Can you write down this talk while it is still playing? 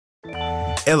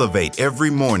Elevate every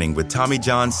morning with Tommy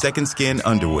John's Second Skin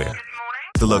underwear.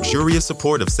 The luxurious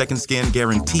support of Second Skin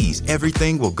guarantees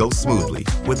everything will go smoothly.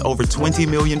 With over 20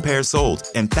 million pairs sold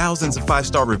and thousands of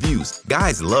 5-star reviews,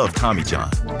 guys love Tommy John.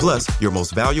 Plus, your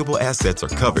most valuable assets are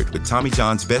covered with Tommy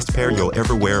John's best pair you'll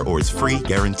ever wear or its free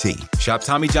guarantee. Shop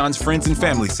Tommy John's Friends and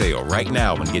Family Sale right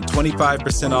now and get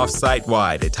 25% off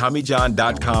site-wide at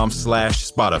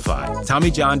TommyJohn.com/Spotify.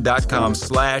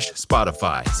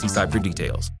 TommyJohn.com/Spotify. See site for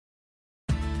details.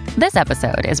 This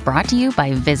episode is brought to you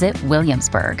by Visit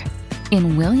Williamsburg.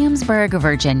 In Williamsburg,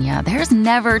 Virginia, there's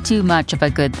never too much of a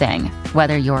good thing.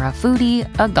 Whether you're a foodie,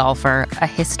 a golfer, a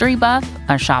history buff,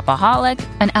 a shopaholic,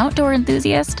 an outdoor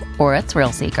enthusiast, or a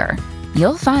thrill seeker,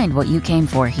 you'll find what you came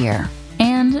for here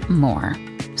and more.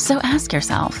 So ask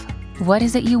yourself, what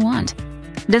is it you want?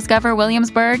 Discover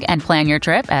Williamsburg and plan your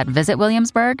trip at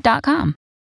visitwilliamsburg.com.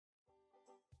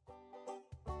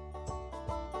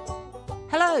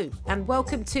 Hello and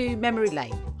welcome to Memory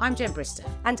Lane. I'm Jen Brister.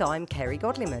 And I'm Kerry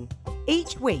Godliman.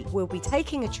 Each week we'll be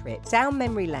taking a trip down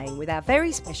memory lane with our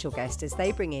very special guest as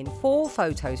they bring in 4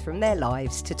 photos from their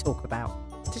lives to talk about.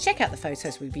 To check out the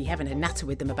photos we'll be having a natter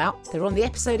with them about, they're on the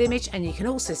episode image and you can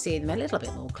also see them a little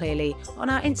bit more clearly on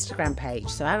our Instagram page.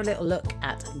 So have a little look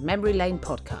at Memory Lane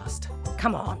Podcast.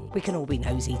 Come on, we can all be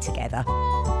nosy together.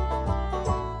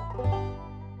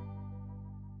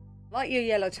 Like your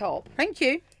yellow top. Thank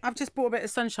you. I've just brought a bit of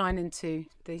sunshine into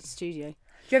the studio.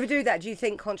 Do you ever do that? Do you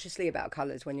think consciously about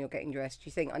colours when you're getting dressed? Do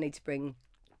you think I need to bring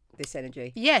this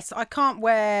energy? Yes, I can't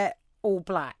wear all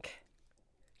black.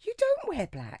 You don't wear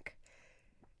black.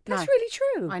 That's No, really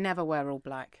true. I never wear all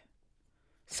black.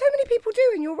 So many people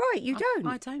do, and you're right, you don't.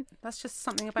 I don't. That's just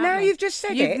something about Now me. you've just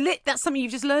said it. That's something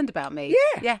you've just learned about me.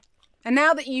 Yeah. Yeah. And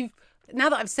now that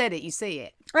I've said it, you see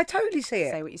it. I totally see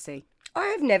it. Say what you see. I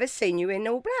have never seen you in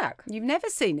all black. You've never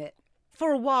seen it.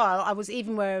 For a while, I was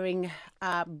even wearing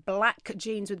black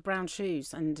jeans with brown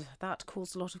shoes, and that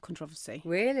caused a lot of controversy.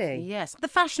 Really? Yes. The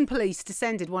fashion police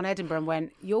descended one Edinburgh and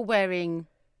went, "You're wearing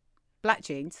black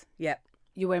jeans. Yep.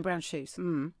 You're wearing brown shoes.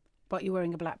 But you're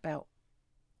wearing a black belt.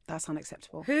 That's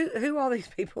unacceptable." Who are these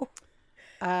people?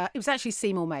 It was actually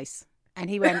Seymour Mace. And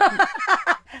he went...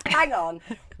 Hang on.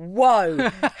 Whoa.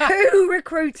 Who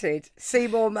recruited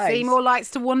Seymour Mace? Seymour likes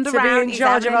to wander to around. be in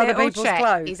charge of other little people's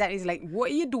clothes. He's like,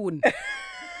 what are you doing?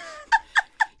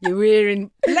 You're wearing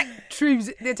black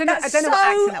trousers. I don't know what accent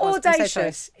that was.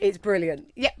 Audacious. It's brilliant.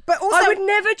 Yeah, but also... I would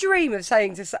never dream of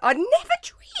I'd never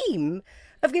dream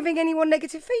of giving anyone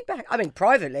negative feedback. I mean,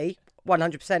 privately,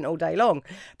 100% all day long.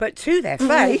 But to their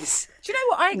face... Do you know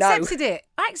what? I accepted it.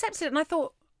 I accepted it and I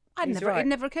thought, it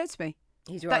never occurred to me.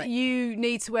 He's right. That you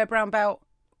need to wear a brown belt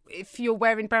if you're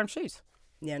wearing brown shoes.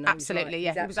 Yeah, no, absolutely. He's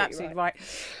Yeah, right. he was absolutely right.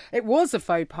 It was a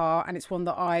faux pas, and it's one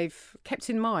that I've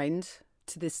kept in mind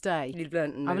to this day. You've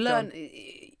learned and I've moved learned. on.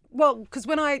 Well, because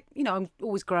when I'm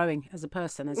always growing as a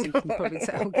person, as you can probably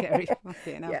tell, Gary.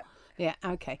 Yeah.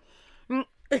 Okay. I don't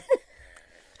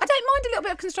mind a little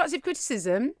bit of constructive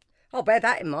criticism. I'll bear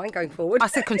that in mind going forward. I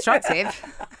said constructive,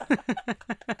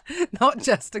 not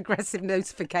just aggressive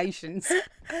notifications.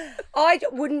 I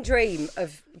wouldn't dream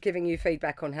of giving you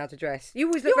feedback on how to dress. You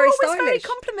always look You're very always stylish. very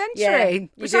complimentary. Yeah,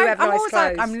 you do have I'm nice always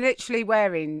clothes. I'm literally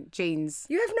wearing jeans.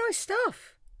 You have nice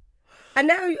stuff. And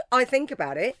now I think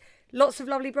about it, lots of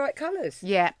lovely bright colours.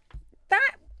 Yeah.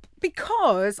 That,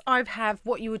 because I have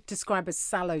what you would describe as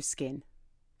sallow skin.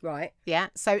 Right. Yeah.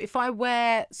 So if I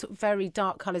wear sort of very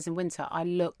dark colours in winter, I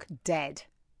look dead.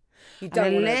 You don't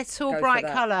and a wanna little go for bright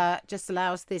that. colour just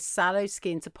allows this sallow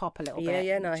skin to pop a little bit.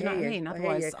 Yeah, no, I Do you know hear what I you. mean? I hear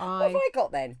Otherwise, you. What have I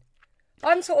got then?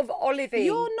 I'm sort of olivey.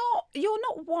 You're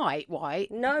not white.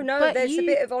 No, but there's a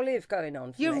bit of olive going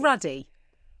on for You're me. ruddy.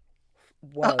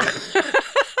 Whoa.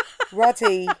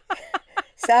 Ruddy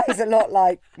sounds a lot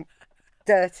like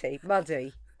dirty,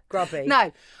 muddy, grubby.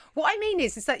 No, what I mean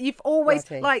is that you've always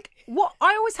Ruddy.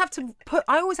 I always have to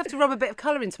rub a bit of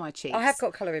colour into my cheeks. I have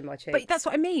got colour in my cheeks. But that's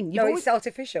what I mean. You've No, always... it's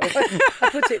artificial. I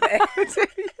put it there.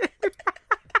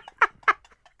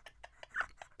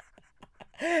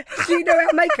 Do you know how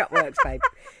makeup works, babe?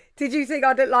 Did you think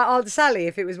I'd look like Aunt Sally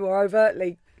if it was more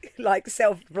overtly like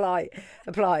self-applied?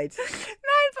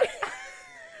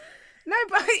 No,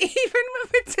 but even when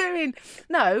we're doing...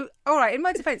 No, all right, in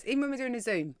my defence, even when we're doing a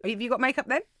Zoom, have you got makeup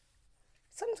then?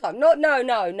 Sometimes. No,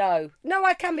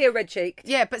 I can be a red cheek.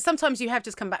 Yeah, but sometimes you have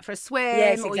just come back for a swim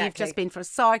Yes, or you've exactly. just been for a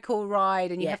cycle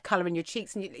ride and you Yeah. have colour in your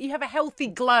cheeks and you have a healthy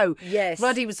glow. Yes.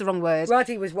 Ruddy was the wrong word.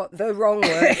 Ruddy was the wrong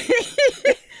word.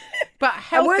 But And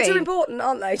healthy... words are important,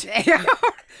 aren't they?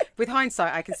 With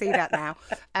hindsight, I can see that now.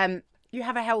 You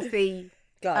have a healthy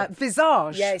Glow.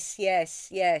 visage. Yes.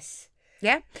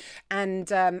 Yeah.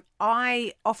 And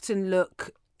I often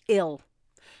look ill.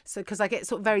 So because I get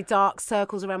sort of very dark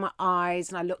circles around my eyes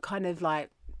and I look kind of like,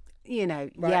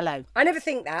 yellow. I never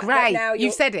think that. Grey. Now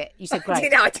You said it. You said grey.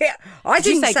 I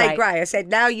didn't say grey. I said,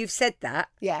 now you've said that.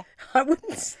 Yeah. I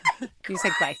wouldn't say You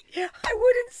said grey. I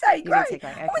wouldn't say grey. didn't say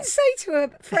grey, okay. I wouldn't say to a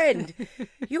friend,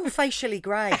 you're facially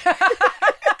grey.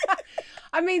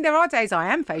 I mean, there are days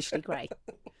I am facially grey.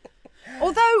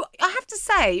 Although, I have to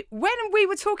say, when we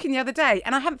were talking the other day,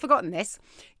 and I haven't forgotten this,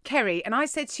 Kerry, and I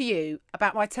said to you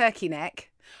about my turkey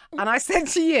neck, and I said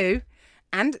to you,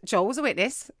 and Joel was a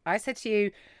witness, I said to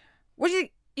you,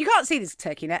 you can't see this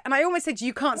turkey neck. And I almost said,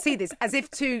 you can't see this, as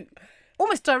if to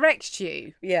almost direct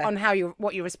you on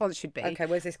what your response should be. Okay,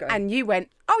 where's this going? And you went,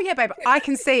 oh, yeah, babe, I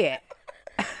can see it.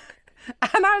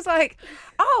 And I was like,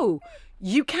 oh,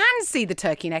 you can see the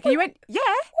turkey neck. And you went, yeah.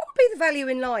 What would be the value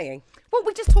in lying? Well,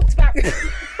 we just talked about...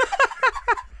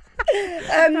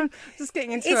 just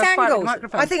getting into It's a fight with the angles.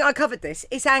 microphone. I think I covered this.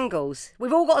 It's angles.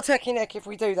 We've all got a turkey neck if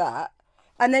we do that.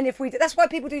 And then that's why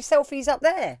people do selfies up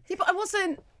there. Yeah, but I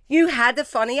wasn't... You had a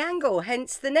funny angle,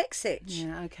 hence the neck sitch.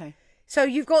 Yeah, okay. So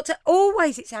you've got to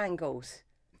it's angles.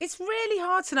 It's really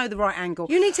hard to know the right angle.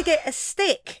 You need to get a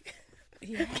stick.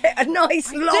 Yeah. Get a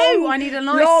nice I need a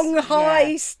nice long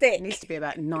high stick. It needs to be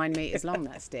about 9 metres long,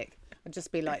 that stick. It'd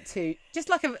just be like just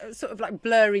like a sort of like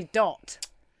blurry dot.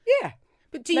 Yeah.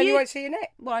 But then you won't see your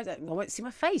neck. Well, I won't see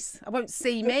my face. I won't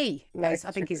see me. No, I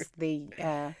think is the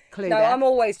clue No, there. I'm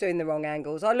always doing the wrong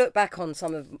angles. I look back on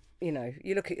some of, you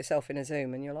look at yourself in a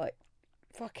Zoom and you're like,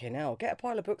 fucking hell, get a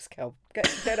pile of books, Kel.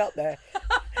 Get up there.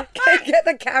 get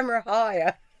the camera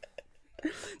higher. Do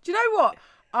you know what?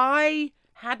 I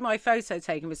had my photo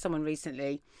taken with someone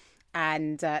recently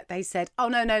and they said, oh,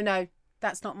 no,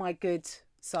 that's not my good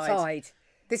side.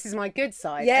 This is my good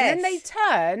side. Yes. And then they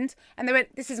turned and they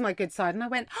went, this is my good side. And I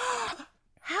went, oh,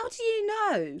 how do you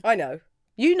know? I know.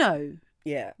 You know?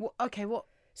 Yeah. Well, okay, what?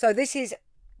 So this is...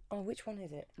 Oh, which one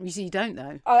is it? You see, you don't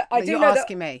know. I do You're know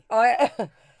asking me.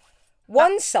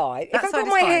 One side, if I've got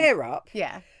my hair up,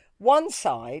 yeah. one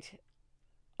side,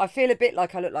 I feel a bit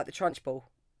like I look like the Trunch Ball.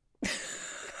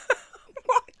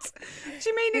 What? Do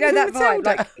you mean You know that vibe?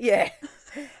 Like, yeah.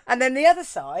 And then the other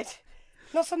side,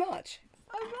 not so much.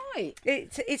 Oh, right.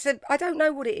 I don't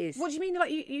know what it is. What do you mean,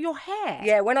 like your hair?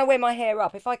 Yeah, when I wear my hair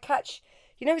up, if I catch,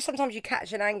 sometimes you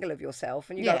catch an angle of yourself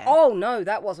and you go, Yeah. oh no,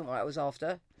 that wasn't what I was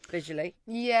after, visually.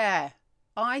 Yeah.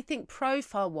 I think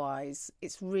profile-wise,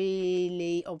 it's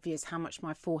really obvious how much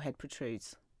my forehead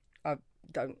protrudes. I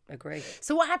don't agree.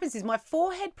 So what happens is my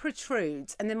forehead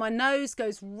protrudes and then my nose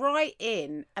goes right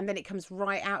in and then it comes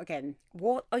right out again.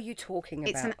 What are you talking about?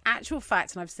 It's an actual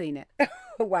fact and I've seen it.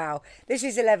 Wow. This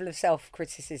is a level of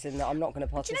self-criticism that I'm not going to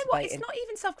Do participate you know what? in. It's not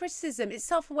even self-criticism. It's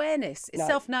self-awareness. It's No.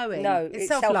 self-knowing. No, it's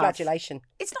self-love. self-flagellation.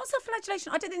 It's not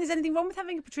self-flagellation. I don't think there's anything wrong with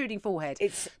having a protruding forehead.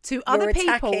 It's to other you're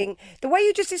people. attacking. The way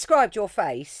you just described your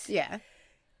face, Yeah.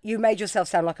 you made yourself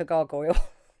sound like a gargoyle,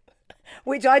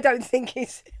 which I don't think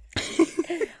is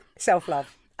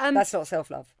self-love. That's not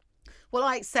self-love. Well,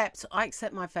 I accept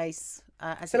my face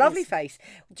as It's a lovely face.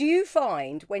 Do you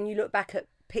find when you look back at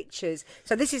pictures?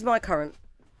 So this is my current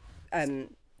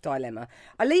dilemma.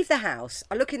 I leave the house.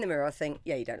 I look in the mirror. I think,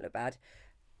 yeah, you don't look bad.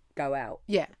 Go out.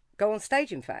 Yeah. Go on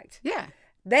stage. In fact. Yeah.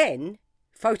 Then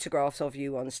photographs of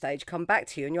you on stage come back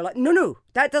to you, and you're like, no,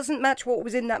 that doesn't match what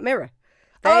was in that mirror.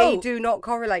 They do not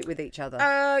correlate with each other.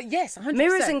 Yes, 100%.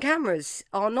 Mirrors and cameras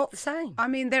are not the same. I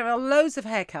mean, there are loads of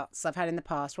haircuts I've had in the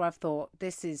past where I've thought,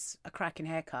 this is a cracking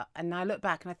haircut. And I look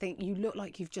back and I think, you look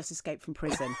like you've just escaped from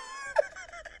prison.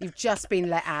 You've just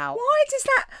been let out.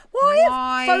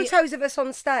 Why have photos of us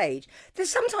on stage?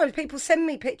 There's sometimes people send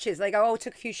me pictures. They go, I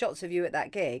took a few shots of you at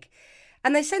that gig.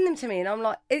 And they send them to me and I'm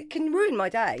like, it can ruin my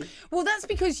day. Well, that's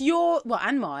because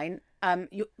and mine,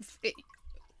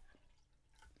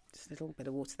 just a little bit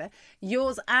of water there.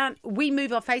 Yours and we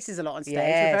move our faces a lot on stage.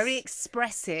 Yes. We're very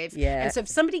expressive. Yeah. And so if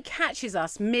somebody catches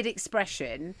us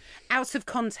mid-expression, out of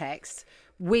context,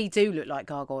 we do look like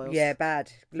gargoyles. Yeah,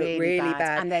 bad. Look really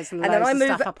bad. And there's loads of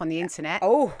stuff up on the internet.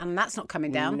 Oh. And that's not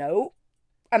coming down. No.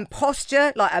 And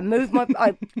posture, like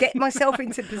I get myself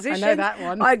into position. I know that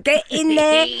one. I get in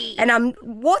there and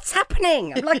what's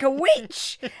happening? I'm like a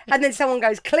witch. And then someone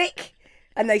goes click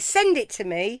and they send it to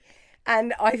me.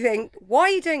 And I think, why are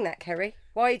you doing that, Kerry?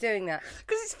 Why are you doing that?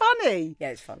 Because it's funny. Yeah,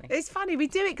 it's funny. It's funny. We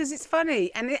do it because it's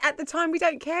funny. And at the time, we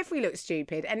don't care if we look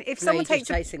stupid. And if someone takes...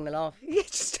 just chasing the laugh. You're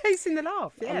just chasing the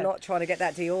laugh, yeah. I'm not trying to get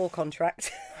that Dior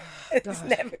contract. It's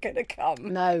never going to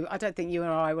come. No, I don't think you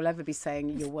and I will ever be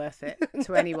saying you're worth it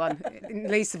to anyone,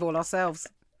 least of all ourselves.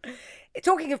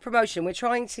 Talking of promotion, we're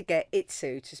trying to get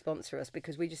Itsu to sponsor us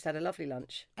because we just had a lovely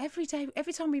lunch. Every day,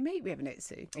 every time we meet, we have an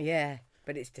Itsu. Yeah.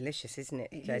 But it's delicious, isn't it?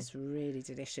 It is really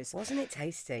delicious. Wasn't it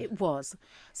tasty? It was.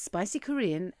 Spicy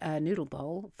Korean noodle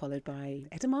bowl, followed by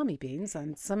edamame beans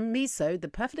and some miso, the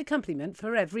perfect accompaniment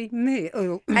for every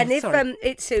meal. And if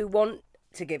Itsu want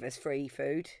to give us free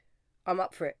food, I'm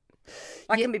up for it.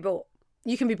 I can be bought.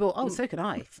 You can be bought. Oh, so can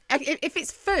I. If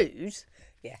it's food,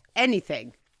 Yeah.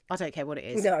 anything, I don't care what it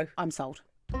is. No. I'm sold.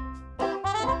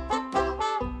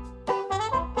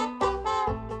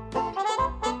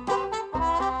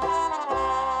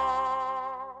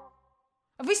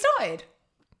 Have we started?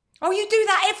 Oh, you do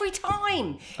that every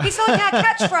time. It's like our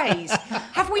catchphrase.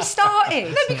 Have we started?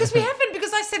 No, because we haven't.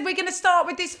 Because I said we're going to start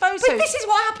with this photo. But this is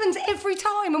what happens every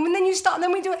time. And then you start, and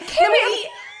then we do it.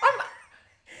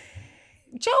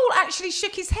 Joel actually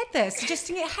shook his head there,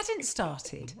 suggesting it hadn't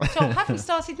started. Joel, have we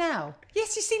started now?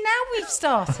 Yes, you see, now we've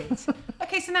started.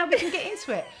 Okay, so now we can get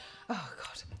into it. Oh,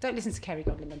 God. Don't listen to Kerry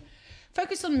Godlinman.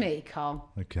 Focus on me, Carl.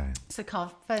 Okay. So,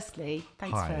 Carl, firstly,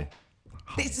 thanks Hi.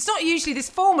 It's not usually this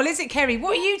formal, is it, Kerry?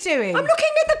 What are you doing? I'm looking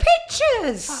at the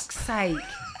pictures. Fuck's sake.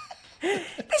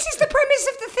 This is the premise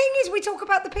of the thing, is we talk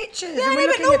about the pictures. Yeah, and no, we're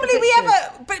but looking at the normally we pictures.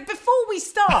 have a... But before we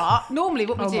start, normally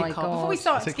what we do, my Carl, God. before we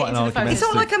start It's to get quite into an the photos... It's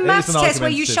not like a It is maths an test where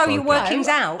you show your argumentative workings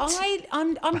out.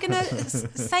 I'm going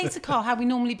to say to Carl how we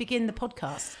normally begin the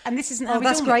podcast. And this isn't how we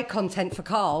That's normally... great content for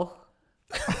Carl.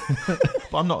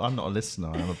 But I'm not a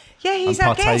listener. He's I'm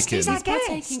our guest. partaking. He's our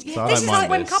partaking, guest. yeah. So I This don't is like mind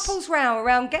when this. couples row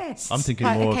around guests. I'm thinking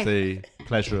Right, more okay. of the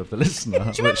pleasure of the listener. Do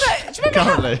you remember how-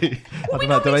 currently, I we don't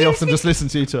know, do normally they do often is just listen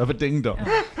to you to have a ding dong?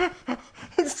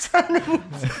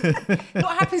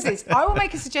 What happens is, I will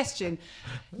make a suggestion.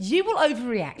 You will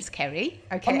overreact, Kerry.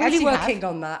 Okay, I'm as really you working have.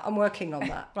 on that. I'm working on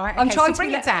that. Right, I'm okay, trying so to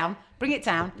bring it down. Bring it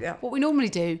down. Yeah. What we normally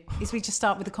do is we just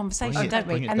start with a conversation, Bring it- don't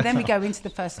we? bring it And then we down. go into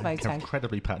the first photo.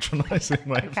 Incredibly patronising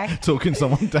way Okay. of talking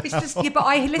someone down. It's just, but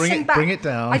I listen back. Bring it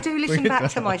down. I do listen Bring it back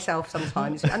to down. myself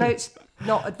sometimes. I know it's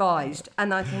not advised,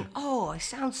 and I think, oh, I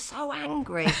sound so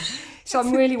angry. So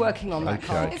I'm really working on that, Okay.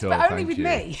 Carl. It's Cool, but only thank with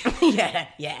you. me.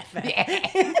 yeah.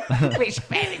 Which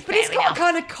fair, But it's got a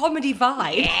kind of comedy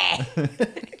vibe.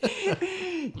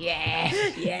 yeah.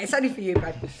 Yeah, it's only for you,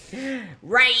 babe.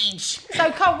 Rage.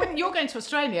 So, Carl, when you're going to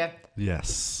Australia,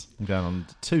 Yes, I'm going on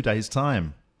 2 days'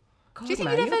 time. God, you think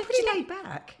man, you'd you're ever- pretty do you laid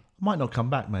back. Might not come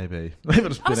back. Maybe I'll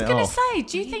just I was spin it going to off. say,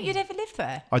 do you think you'd ever live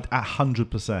there? I'd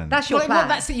 100%. That's your Well, plan.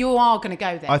 that's that you are going to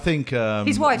go there. I think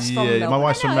His wife's from my Melbourne.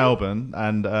 wife's I from know. Melbourne,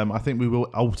 and I think we will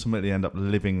ultimately end up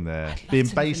living there, being to live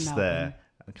in based Melbourne. there,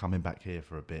 and coming back here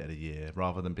for a bit of a year,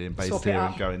 rather than being based Swap it here up.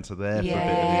 and going to there for a bit of a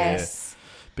year. Yes.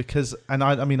 Because, and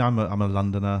I mean, I'm a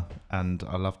Londoner, and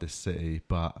I love this city,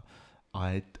 but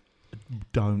I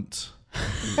don't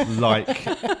like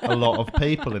a lot of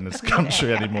people in this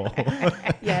country anymore.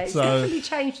 Yeah, it's So- definitely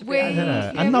changed a bit.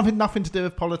 Yeah, and nothing to do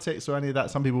with politics or any of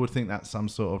that. Some people would think that's some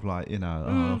sort of like,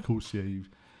 oh, of course you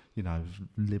know,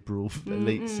 liberal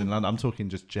elites in London. I'm talking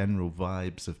just general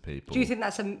vibes of people. Do you think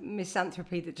that's a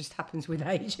misanthropy that just happens with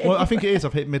age? Well, I think it is.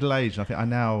 I've hit middle age, and I think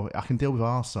I can deal with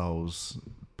arseholes,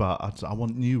 but I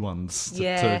want new ones to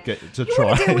You try.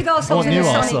 want to deal with I ourselves want in a new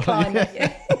sunny arseholes. climate.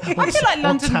 Yeah. I feel like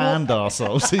London tanned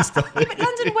arseholes these days. But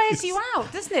London wears you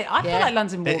out, doesn't it? I feel like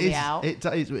London wore It me is, out.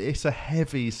 it's a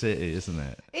heavy city, isn't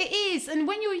it? It is, and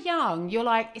when you're young, you're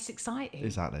like, it's exciting.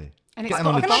 Exactly. And it's Getting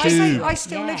got on a the Can I vibe. say tube. I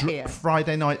still live Yeah. here?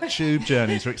 Friday night tube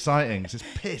journeys are exciting. 'Cause it's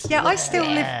piss. Yeah, I still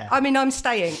live. I mean, I'm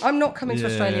staying. I'm not coming to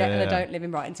Australia, and I Yeah. don't live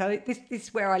in Brighton. So this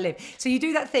is where I live. So you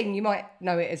do that thing. You might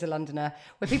know it as a Londoner,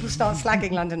 where people start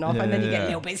slagging London off, and then you get a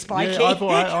little bit spiky.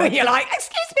 Yeah, You're like,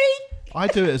 excuse me. I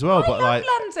do it as well, but love like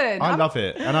London. I love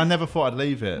it, and I never thought I'd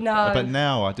leave it. No. But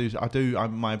now I do.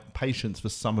 My patience for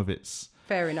some of it's.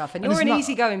 Fair enough. And And you're it's an not-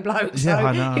 easygoing bloke, so Yeah,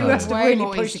 I know. who has to Way really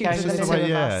more push you easygoing to than the the two two of of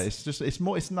yeah, us.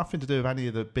 it's nothing to do with any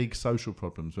of the big social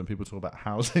problems when people talk about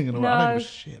housing and all No. that. I don't give a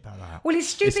shit about that. Well, it's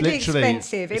stupidly literally-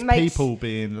 expensive. It It's makes people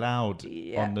being loud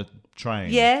on the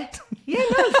train. Yeah,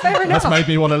 no, fair enough. That's made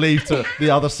me want to leave to the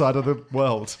other side of the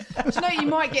world. Do you know, you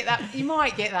might get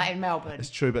that in Melbourne. It's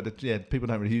true, but people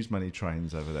don't really use many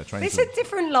trains over there. Trains It's are- a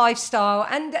different lifestyle,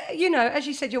 and as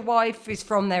you said, your wife is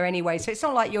from there anyway, so it's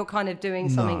not like you're kind of doing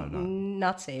something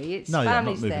nutty. It's no, yeah, I'm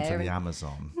not families moving there. to the and-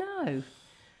 Amazon, No,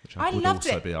 which I would loved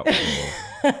also it. be up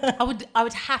for. I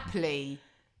would happily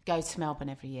go to Melbourne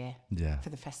every year Yeah. for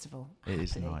the festival. It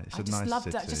is Happily. nice. It's I a just nice love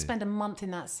that. city. Just spend a month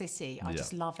in that city. I Yeah.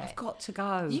 just love it. got to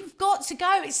go. You've got to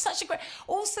go. It's such a great.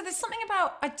 Also, there's something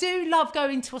about. I do love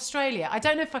going to Australia. I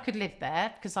don't know if I could live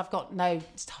there because I've got no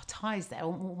ties there.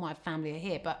 All my family are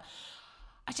here, but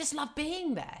I just love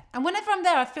being there. And whenever I'm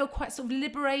there, I feel quite sort of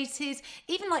liberated,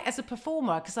 even like as a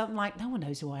performer, because I'm like, no one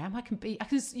knows who I am. You can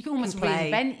almost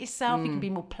reinvent yourself. You can be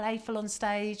more playful on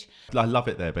stage. I love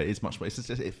it there, but it's much more.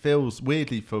 It feels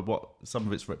weirdly for what some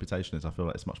of its reputation is. I feel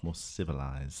like it's much more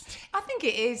civilized. I think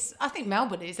it is. I think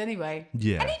Melbourne is anyway.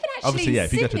 Yeah, and even actually obviously, yeah.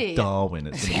 If you go Sydney, to Darwin,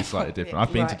 it's going to be slightly different.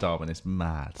 I've been to Darwin; it's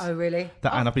mad. Oh, really?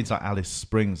 And I've been to like Alice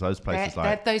Springs, those places.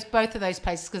 Both of those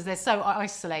places, because they're so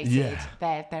isolated. Yeah.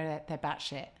 They're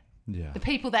batshit. Yeah. The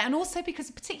people there, and also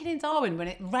because particularly in Darwin, when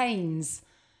it rains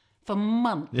for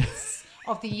months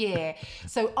of the year.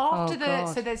 So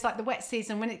so there's like the wet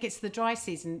season. When it gets to the dry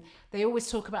season, they always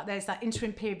talk about there's that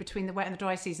interim period between the wet and the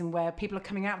dry season where people are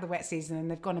coming out of the wet season and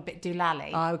they've gone a bit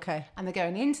doolally. Oh, okay. And they're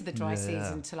going into the dry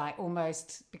season to like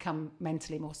almost become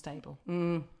mentally more stable.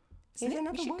 Mm. So Is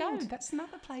another you should world. go. That's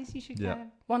another place you should go.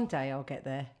 One day I'll get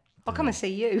there. I'll come and see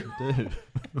you. Do.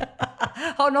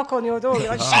 I'll knock on your door. You're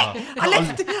like, shit, I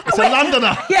left. It's a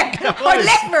Londoner. Yeah, I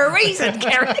left for a reason,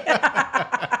 Kerry.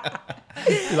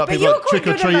 You're like people like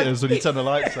trick-or-treaters when you turn the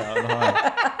lights out. And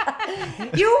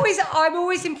I'm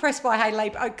always impressed by how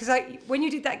late, because when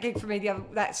you did that gig for me,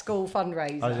 that school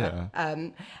fundraiser,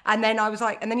 and then I was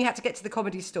like, and then you had to get to the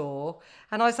Comedy Store,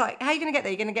 and I was like, how are you going to get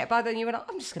there? You're going to get by there? And you went,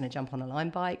 I'm just going to jump on a line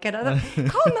bike.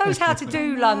 Carl knows how to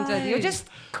do London. You're just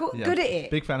good at it.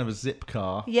 Big fan of a zip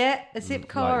car. Yeah, a zip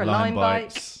car, like a line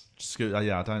bike. Bikes, scooter.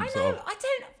 Yeah, I don't.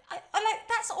 I like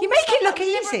that's all. You make it look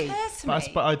easy.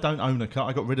 But I don't own a car.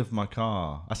 I got rid of my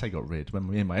car. I say got rid. When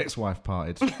me and my ex-wife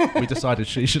parted, we decided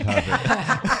she should have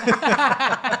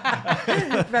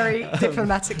it. Very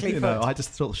diplomatically put. I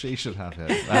just thought she should have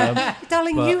it.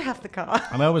 Darling, you have the car.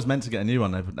 I was meant to get a new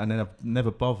one, and then I've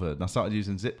never bothered. And I started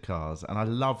using zip cars, and I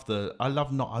love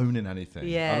not owning anything.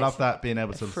 Yeah, I love that being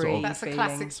able to free sort of. That's a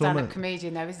classic stand-up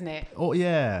comedian, though, isn't it? Oh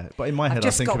yeah, but in my head, I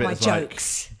think of it as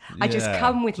jokes. I just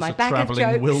come with my bag of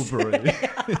jokes. Wilbury.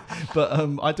 But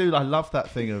I love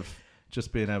that thing of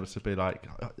just being able to be like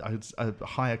a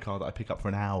hire car that I pick up for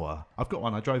an hour. I've got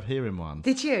one. I drove here in one.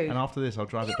 Did you? And after this, I'll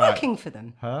drive it Are you back. working for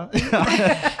them? Huh?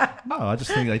 No, I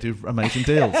just think they do amazing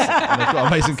deals. And they've got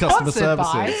amazing customer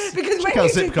services. Because when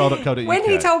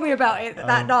he told me about it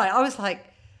that night, I was like,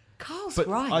 Carl's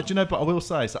right. But I will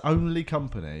say, it's the only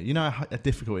company, you know how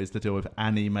difficult it is to deal with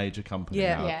any major company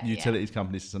now. Yeah, Utilities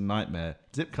companies is a nightmare.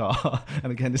 Zipcar,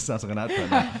 and again, this sounds like an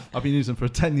advert now. I've been using them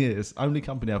for 10 years. Only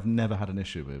company I've never had an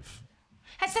issue with.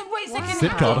 So wait a second.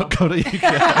 Zipcar.co.uk.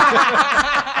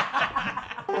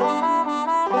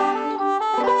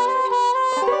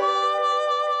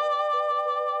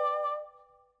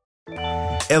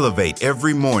 Elevate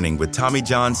every morning with Tommy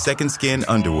John's Second Skin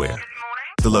underwear.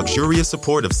 The luxurious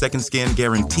support of Second Skin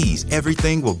guarantees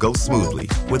everything will go smoothly.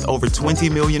 With over 20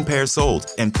 million pairs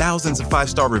sold and thousands of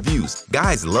 5-star reviews,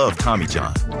 guys love Tommy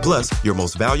John. Plus, your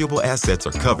most valuable assets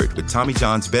are covered with Tommy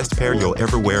John's best pair you'll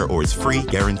ever wear or its free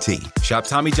guarantee. Shop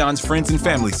Tommy John's Friends and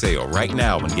Family Sale right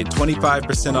now and get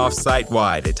 25% off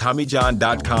site-wide at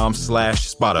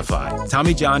TommyJohn.com/Spotify.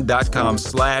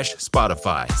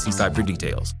 TommyJohn.com/Spotify. See site for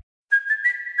details.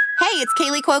 Hey, it's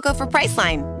Kaylee Cuoco for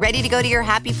Priceline. Ready to go to your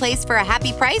happy place for a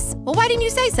happy price? Well, why didn't you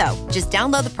say so? Just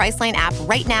download the Priceline app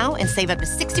right now and save up to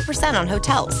 60% on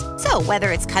hotels. So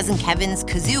whether it's Cousin Kevin's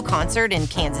Kazoo Concert in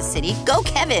Kansas City, go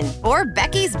Kevin, or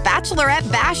Becky's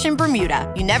Bachelorette Bash in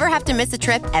Bermuda, you never have to miss a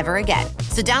trip ever again.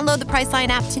 So download the Priceline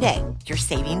app today. Your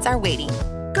savings are waiting.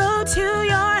 Go to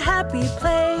your happy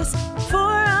place for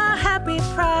a happy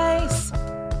price.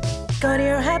 Go to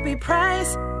your happy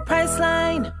price,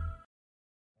 Priceline.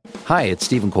 Hi, it's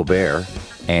Stephen Colbert,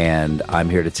 and I'm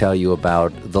here to tell you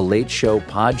about The Late Show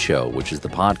Pod Show, which is the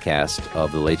podcast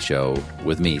of The Late Show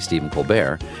with me, Stephen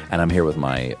Colbert, and I'm here with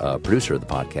my producer of the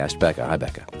podcast, Becca. Hi,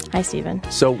 Becca. Hi, Stephen.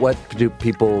 So what do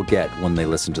people get when they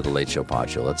listen to The Late Show Pod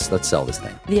Show? Let's sell this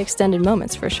thing. The extended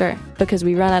moments, for sure, because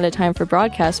we run out of time for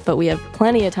broadcast, but we have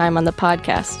plenty of time on the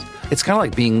podcast. It's kind of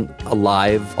like being a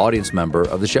live audience member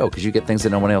of the show because you get things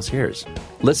that no one else hears.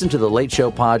 Listen to The Late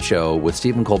Show Pod Show with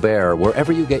Stephen Colbert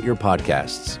wherever you get your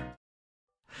podcasts.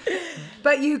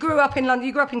 But you grew up in London.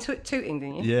 You grew up in Tooting,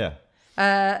 didn't you?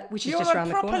 Yeah. Which is You're just around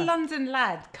the corner. You're a proper London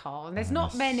lad, Carl. And there's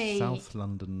not many. South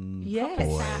London. Yes.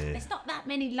 Boy. There's not that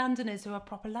many Londoners who are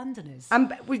proper Londoners.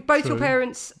 And with both your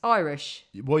parents Irish?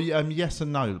 Well, yes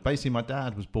and no. Basically, my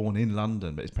dad was born in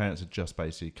London, but his parents had just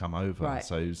basically come over. Right.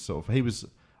 So he was.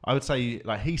 I would say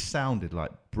he sounded like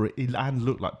and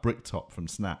looked like Bricktop from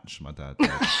Snatch. My dad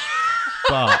did.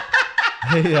 But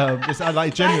he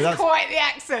genuinely that's quite the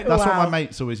accent. That's what my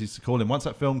mates always used to call him. Once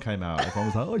that film came out, everyone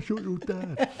was like, "Oh, I shot your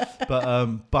dad."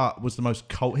 But was the most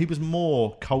he was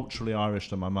more culturally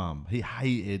Irish than my mum. He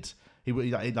hated He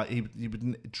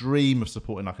would dream of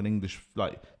supporting like an English,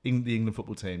 like the England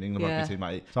football team, England rugby team.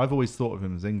 Like, so I've always thought of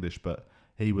him as English, but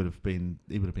he would have been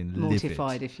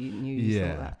mortified livid if you knew you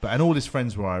thought that. And all his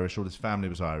friends were Irish, all his family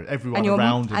was Irish, everyone and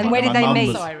around him. And like, where did they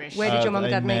meet? Irish. Where did your mum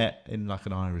and dad meet? Met in like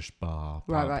an Irish bar.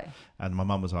 Right. And my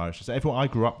mum was Irish. So I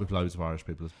grew up with loads of Irish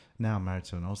people. Now I'm married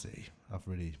to an Aussie.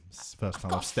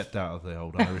 I've stepped out of the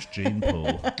old Irish gene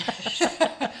pool.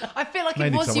 I feel like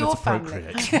Mainly it was your family.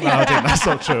 No, I think that's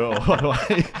not true at all.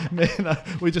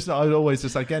 I always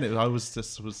just, again, I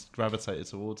was gravitated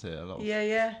towards it a lot.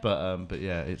 Yeah. But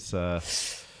yeah, it's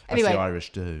that's anyway, the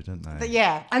Irish do, don't they?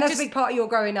 Yeah, and that's a big part of your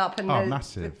growing up and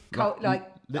massive.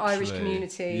 The Irish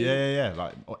community. Yeah.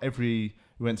 Like we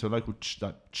went to a local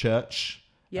church.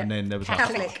 Yep. And then there was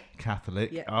Catholic.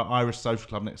 Yep. Our Irish social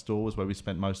club next door was where we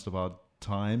spent most of our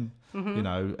time. Mm-hmm. You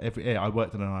know, I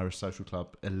worked in an Irish social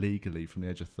club illegally from the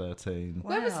age of 13.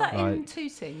 Where was that in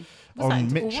Tooting?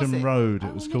 On Mitcham Road.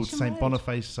 It was called Mitcham St Road.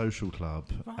 Boniface Social Club.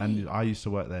 Right. And I used to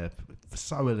work there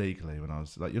so illegally when I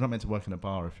was like, you're not meant to work in a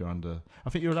bar if you're under, I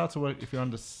think you're allowed to work if you're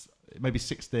under maybe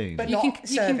 16. But you not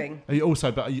serving. You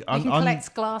also, but you can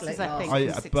collect glasses, I think,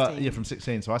 from 16. But from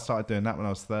 16. So I started doing that when I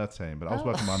was 13. But I was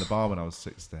working behind the bar when I was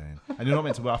 16. And you're not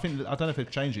meant to work. I don't know if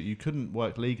they've changed it. You couldn't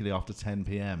work legally after 10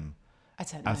 p.m. I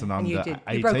don't know. As an And you under did.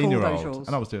 You broke all 18-year-old. those rules.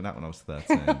 And I was doing that when I was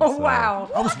 13. Oh, wow.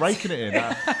 I was raking it in.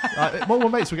 My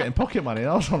mates were getting pocket money and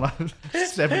I was on like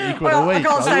 70 quid a week. I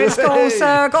can't stay at school, sir.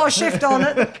 I've got a shift on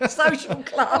at the social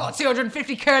club. Got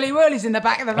 250 curly whirlies in the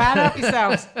back of the van. Help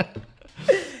yourselves.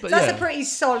 So that's a pretty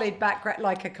solid background,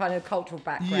 like a kind of cultural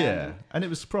background. Yeah, and it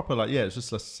was proper, like, it's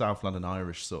just a South London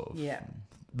Irish sort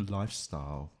of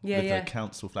lifestyle. Yeah, with a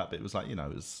council flat, but it was like, it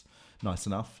was nice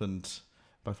enough, and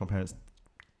both my parents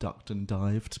ducked and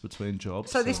dived between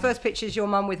jobs. So this first picture is your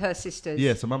mum with her sisters.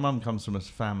 Yeah, so my mum comes from a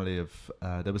family of,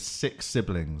 there was 6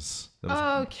 siblings. There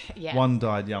was one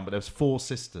died young, but there was 4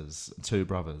 sisters and 2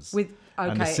 brothers.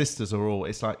 And the sisters are all,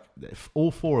 it's like,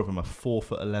 all 4 of them are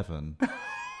 4'11".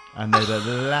 And they're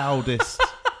the loudest,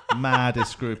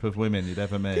 maddest group of women you'd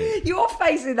ever meet. Your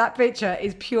face in that picture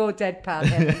is pure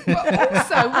deadpan. But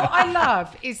also, what I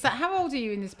love is that, how old are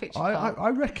you in this picture?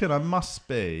 I reckon I must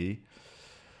be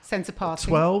Centre party.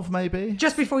 12, maybe.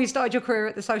 Just before you started your career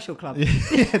at the social club.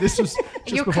 Yeah, this was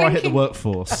just before I hit the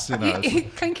workforce. You know,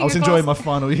 I was enjoying my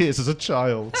final years as a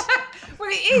child. Well,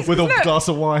 it is. With a glass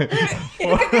of wine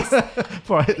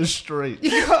before I hit the street.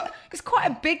 It's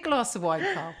quite a big glass of wine,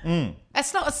 Carl.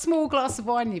 That's not a small glass of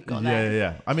wine you've got there.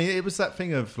 Yeah. I mean, it was that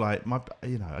thing of like,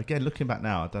 again, looking back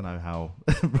now, I don't know how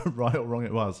right or wrong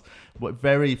it was. But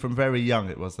from very young,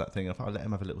 it was that thing of, I let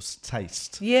him have a little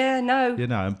taste. Yeah, no. You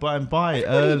know, and by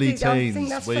early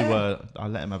teens, I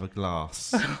let him have a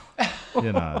glass.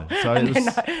 You know, so it was.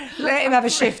 Let him have a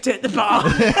shift at the bar.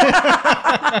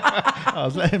 I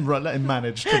was let him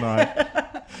manage tonight.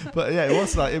 But yeah,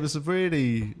 it was a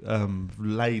really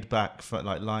laid back,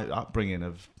 like upbringing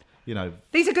of, you know.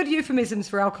 These are good euphemisms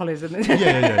for alcoholism.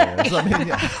 Yeah. So, I mean,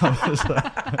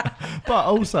 but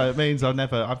also it means I've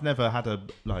never had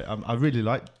I really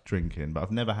like drinking, but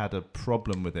I've never had a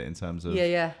problem with it in terms of.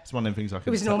 Yeah. It's one of them things I can.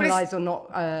 It was normalised or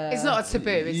not. It's not a taboo,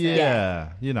 is it?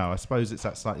 Yeah. You know, I suppose it's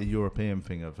that slightly European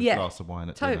thing of a glass of wine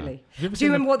at totally. dinner. Do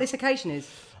you remember what this occasion is?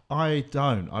 I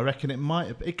don't. I reckon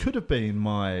it could have been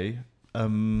my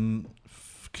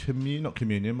not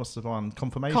communion, what's the one?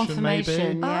 Confirmation, maybe?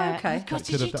 Yeah. Oh, okay. God,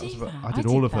 did you do that? I did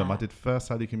all of them. I did first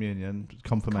Holy Communion,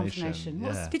 confirmation.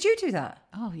 Yeah. Did you do that?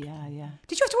 Oh, yeah.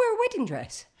 Did you have to wear a wedding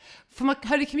dress? For my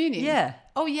Holy Communion? Yeah.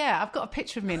 Oh, yeah. I've got a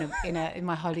picture of me in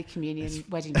my Holy Communion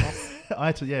wedding dress. I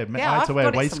had to wear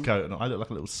a waistcoat, and I looked like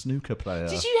a little snooker player.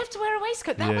 Did you have to wear a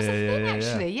waistcoat? That was a thing,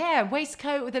 actually. Yeah,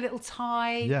 waistcoat with a little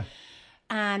tie. Yeah.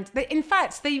 And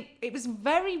it was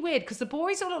very weird because the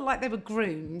boys all looked like they were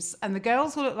grooms, and the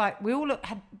girls all looked like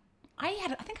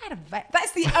I think I had a vet.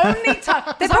 That's the only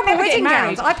time. They're proper wedding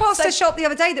gowns. I passed a shop the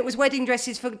other day that was wedding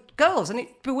dresses for girls, and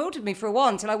it bewildered me for a while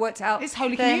until I worked out it's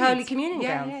Holy Communion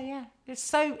gowns. Yeah. It's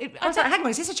so. I was like, hang on,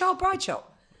 is this a child bride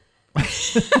shop?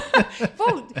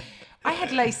 Well, I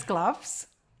had lace gloves.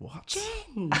 What?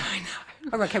 Jen. I know.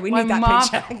 Oh, okay, we need that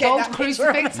picture. Gold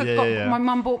crucifix. Yeah. My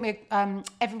mum bought me I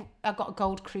got a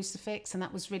gold crucifix, and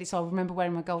that was really, so I remember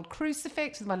wearing my gold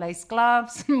crucifix with my lace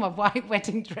gloves, my white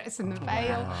wedding dress and the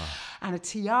veil, and a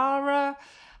tiara.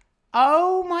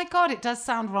 Oh my God, it does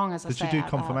sound wrong as I say it. Did you do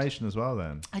confirmation as well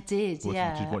then? I did,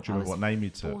 yeah. Do you remember what name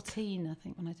you took? 14, I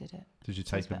think, when I did it. Did you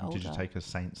take a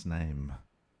saint's name?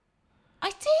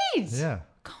 I did. Yeah.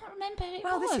 Can't remember who it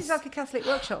Well, was. this is like a Catholic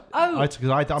workshop. Oh, I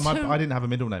didn't have a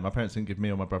middle name. My parents didn't give me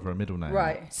or my brother a middle name.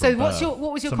 Right. So what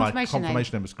was your confirmation name? My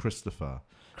confirmation name was Christopher.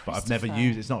 But I've never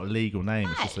used. It's not a legal name.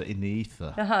 It's just in the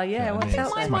ether. Yeah. You know What's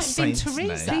out there? Mine might have been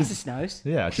Teresa. Jesus knows.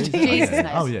 Yeah, Jesus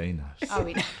knows. Oh yeah, he knows. Oh,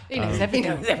 he knows everything. He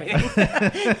knows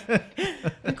everything.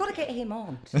 We've got to get him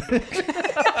on.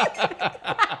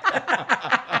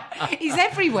 He's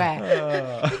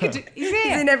everywhere. He's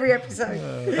in every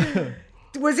episode.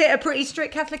 Was it a pretty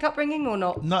strict Catholic upbringing or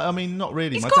not? No, I mean, not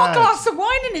really. He's My got dad, a glass of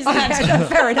wine in his hand.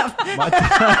 Fair enough. They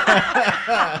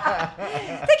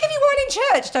give you wine in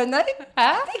church, don't they?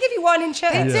 Huh? They give you wine in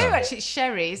church. They do, actually. It's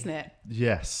sherry, isn't it?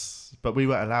 Yes, but we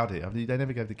weren't allowed it. I mean, they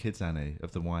never gave the kids any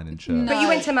of the wine in church. No. But you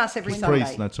went to mass every Sunday.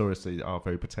 Priests notoriously are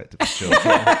very protective of children.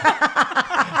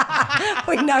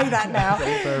 We know that now.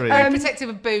 Very. Protective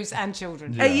of booze and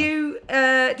children. Are you?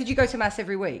 Did you go to mass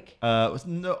every week? It was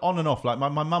on and off. Like my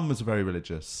mum was very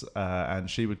religious, and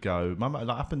she would go. My mum,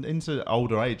 like up into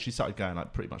older age, she started going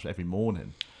like pretty much every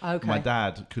morning. Okay. My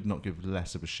dad could not give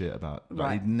less of a shit about.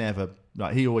 Like, Right. He'd never.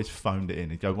 Like he always phoned it in.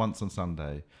 He'd go once on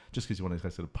Sunday just because he wanted to go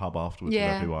to the pub afterwards with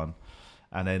everyone.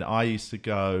 And then I used to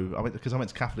go. I went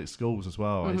to Catholic schools as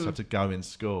well. I used to have to go in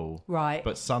school. Right.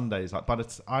 But Sundays, like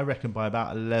I reckon by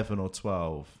about 11 or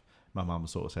 12. My mum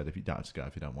sort of said, if you don't have to go,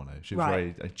 if you don't want to. She was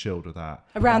very chilled with that.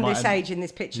 Around this age in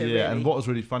this picture, yeah, really. and what was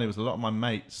really funny was a lot of my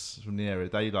mates from the area,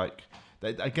 they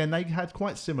had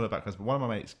quite similar backgrounds, but one of my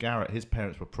mates, Garrett, his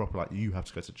parents were proper like, you have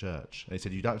to go to church. And he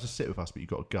said, you don't have to sit with us, but you've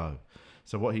got to go.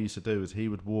 So what he used to do is he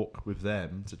would walk with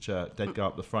them to church. They'd go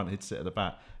up the front, he'd sit at the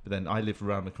back. But then I lived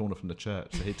around the corner from the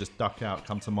church, so he'd just duck out,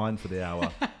 come to mine for the hour,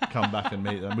 come back and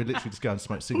meet them. We'd literally just go and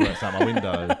smoke cigarettes out my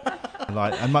window.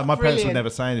 And my parents would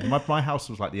never say anything. My house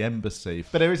was like the embassy.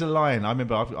 But there is a line. I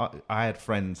remember I had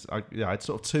friends. I had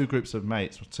sort of two groups of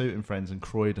mates, Tooting friends and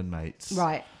Croydon mates.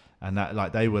 Right. And that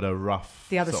like they were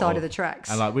the other side of the tracks.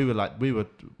 And like we would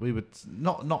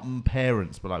not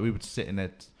parents, but like we would sit in their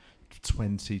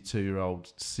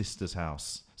 22-year-old sister's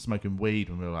house smoking weed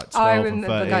when we were like 12 and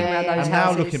 13. Going around those and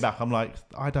houses. now looking back, I'm like,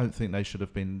 I don't think they should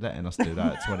have been letting us do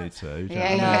that at 22. Do you know what I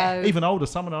mean? No. Even older,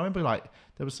 someone I remember like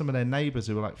there was some of their neighbours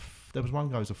who were like, there was one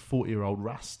guy who was a 40-year-old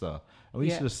Rasta, and we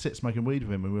used to just sit smoking weed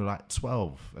with him when we were like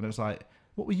 12, and it was like,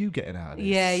 what were you getting out of this?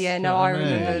 Yeah, no, I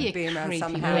remember being around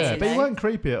some houses. Yeah, but he weren't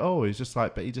creepy at all. He's just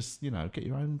like, but he just, get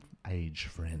your own age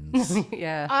friends.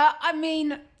 Yeah. I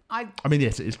mean,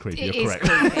 yes, it is creepy. It You're is correct.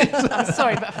 creepy. I'm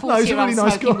sorry, but a 40-year-old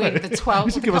smoking weed with a 12.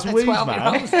 You should give us weed,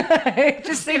 man. It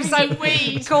just seems so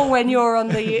weed. Cool when you're on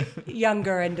the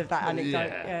younger end of that anecdote.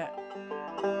 Yeah.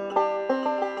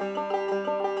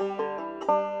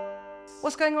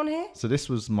 What's going on here? So this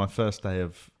was my first day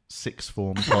of sixth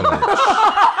form college.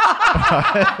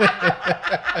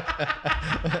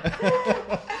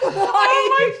 Oh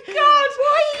my God!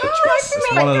 Why are you trying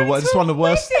to It's one of the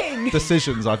worst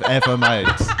decisions I've ever made.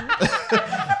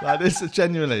 Like this is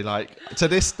genuinely like to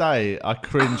this day I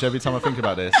cringe every time I think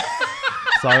about this.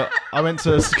 So I went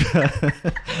to you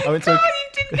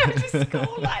didn't go to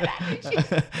school like that, did you?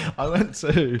 I went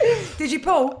to. Did you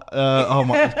pull? Oh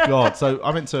my God! So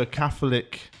I went to a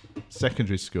Catholic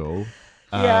secondary school.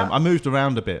 I moved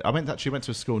around a bit. I went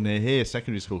to a school near here,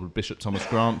 secondary school called Bishop Thomas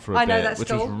Grant for a bit,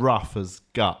 which was rough as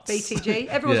guts. BTG.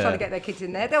 Everyone's trying to get their kids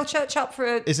in there. They'll church up for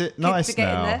Is it nice to get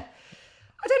now? in there.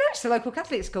 I don't know. It's a local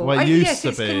Catholic school. Well, yes,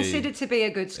 it's considered to be a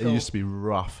good school. It used to be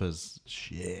rough as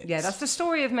shit. Yeah, that's the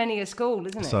story of many a school,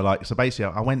 isn't it? So basically,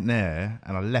 I went there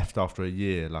and I left after a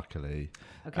year, luckily.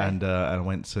 Okay. And I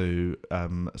went to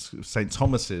St.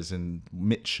 Thomas's in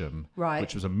Mitcham,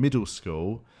 which was a middle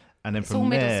school. And then it's from all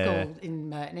there, middle school in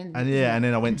Merton, isn't it? And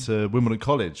then I went to Wimbledon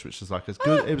College, which was like as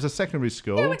good. It was a secondary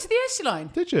school. Yeah, I went to the Ursuline.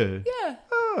 Did you? Yeah.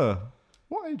 Oh,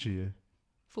 what age are you?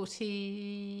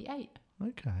 48.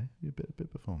 Okay, you're a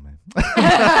bit before me. Carl,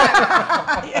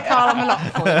 I'm a lot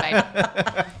before you,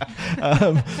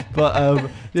 babe.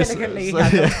 Yes, delicately.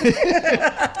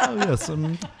 Oh yes,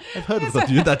 I've heard of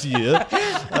that year.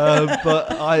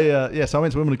 So I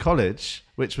went to Wimbledon College,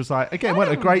 which was like again,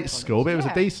 wasn't a great school, but it was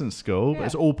a decent school. But it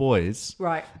was all boys.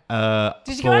 Right.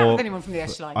 Did you go out with anyone from the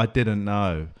Ursuline? I didn't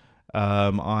know.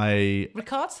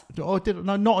 Ricards? Oh,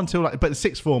 not until but the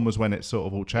sixth form was when it sort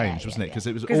of all changed, wasn't it? Because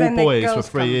it was all then boys for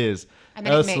 3 years. And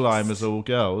then Ursuline was all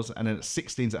girls, and then at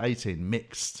 16 to 18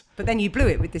 mixed. But then you blew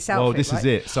it with this outfit. Well, this is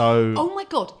it. So. Oh my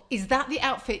God, is that the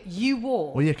outfit you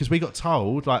wore? Well, yeah, because we got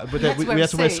told we had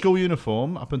to wear school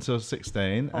uniform up until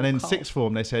 16, and then sixth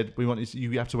form they said we want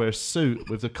you have to wear a suit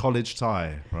with the college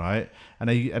tie, right? And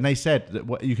they said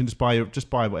that you can just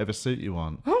buy whatever suit you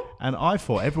want. And I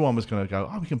thought everyone was going to go,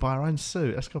 we can buy our own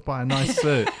suit. Let's go buy a nice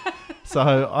suit.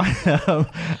 So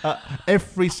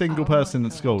every single person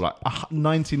at school, like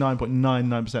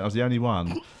 99.99%, I was the only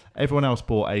one. Everyone else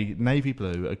bought a navy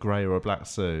blue, a grey or a black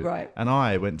suit. Right. And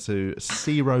I went to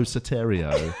Ciro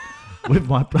Soterio, with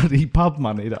my bloody pub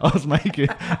money that I was making,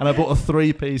 and I bought a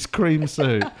 3-piece cream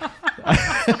suit.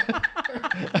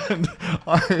 And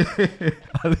I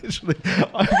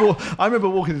remember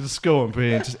walking into school and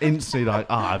being just instantly like,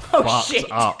 I've fucked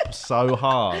up so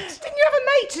hard. Didn't you have a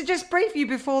mate to just brief you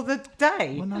before the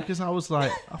day? Well, no, because I was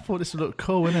like, I thought this would look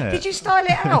cool, innit? Did you style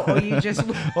it out, or you just?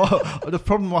 Well, the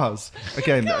problem was,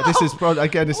 again, this is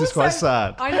quite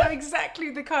sad. I know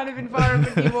exactly the kind of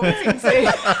environment you walked into,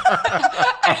 and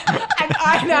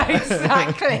I know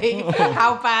exactly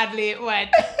how badly it went.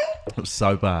 It was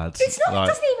so bad. It's not. It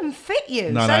doesn't even fit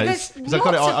you. No, so no. There's lots of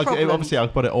problems. Obviously, I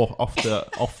got it off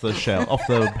the shelf, off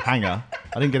the hanger.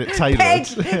 I didn't get it tailored.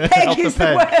 Peg is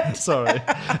the word. Sorry,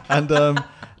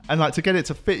 and like to get it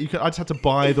to fit, I just had to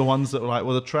buy the ones that were like,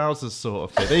 well, the trousers sort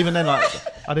of fit. But even then, like,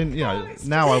 I didn't,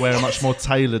 now I wear a much more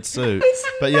tailored suit.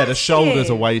 But yeah, the shoulders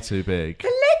are way too big. The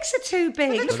legs are too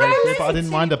big. But I didn't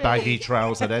mind a baggy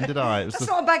trouser then, did I? That's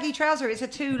not a baggy trouser, it's a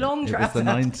too long trouser. It was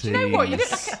the 90s. Do you know what? You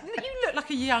look like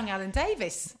a young Alan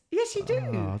Davis. Yes, you do.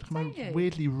 Oh, look at my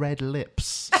weirdly red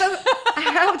lips. So,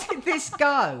 how did this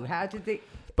go?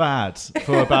 Bad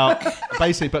for about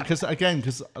basically, but because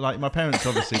like my parents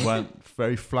obviously weren't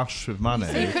very flush with money.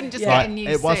 So you couldn't just get a new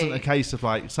suit. It wasn't a case of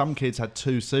like some kids had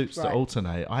 2 suits to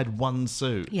alternate. I had 1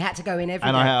 suit. You had to go in every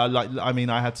and day. I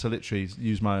had to literally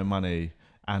use my own money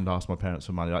and ask my parents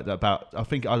for money. I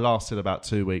think I lasted about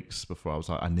 2 weeks before I was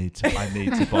like, I need to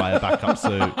buy a backup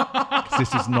suit because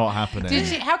this is not happening.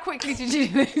 How quickly did you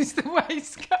lose the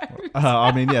waistcoat?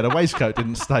 The waistcoat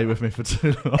didn't stay with me for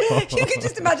too long. You can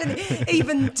just imagine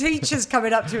even teachers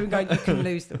coming up to you and going, you can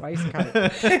lose the waistcoat.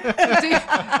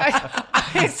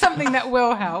 It's something that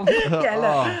will help.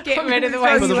 Yeah, look, get rid of the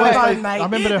waistcoat. I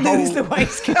remember lose the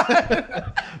waistcoat.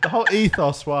 The whole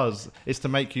ethos is to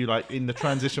make you like in the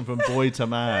transition from boy to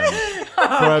man.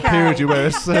 For a period you wear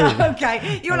a suit.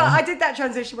 Okay. You're like, I did that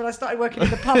transition when I started working in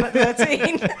the pub at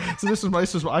 13. So this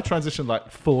was I transitioned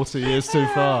like 40 years too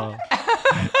far.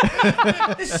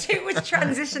 The suit was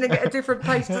transitioning at a different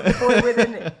pace to the boy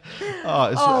within it.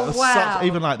 Wow.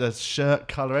 Even like the shirt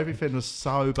colour, everything was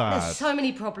so bad. There's so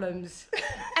many problems.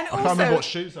 And I can't remember what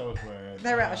shoes I was wearing.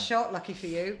 They're out of shot, lucky for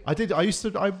you. I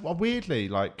weirdly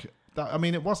like...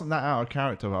 it wasn't that out of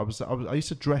character. I used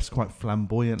to dress quite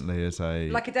flamboyantly as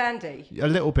like a dandy. A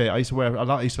little bit. I used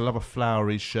to love a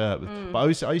flowery shirt. But I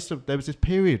used to. There was this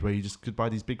period where you just could buy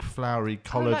these big flowery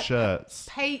collared shirts.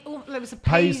 There was a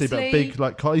paisley, but big.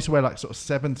 Like I used to wear like sort of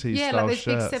 70s style like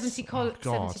shirts. Big 70 collar. Oh,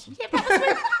 God. 70s. Yeah, but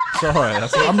that's Sorry,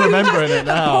 I'm remembering it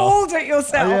now. Appalled at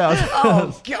yourself.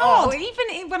 Oh God!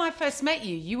 Even when I first met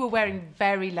you, you were wearing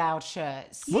very loud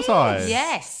shirts. Was I?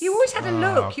 Yes. You always had a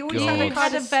look. You always had a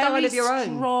kind of style of your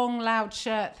own. Strong, loud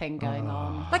shirt thing going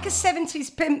on, like a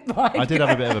 70s pimp vibe. I did have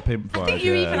a bit of a pimp vibe. I think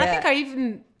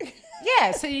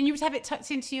so you would have it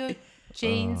tucked into your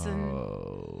jeans and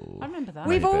I remember that.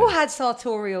 We've all had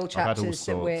sartorial chapters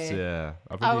that we're...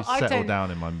 I've really settled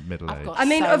down in my middle age.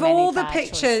 Of all the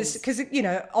pictures, because,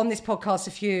 on this podcast,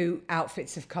 a few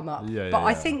outfits have come up. But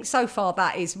I think so far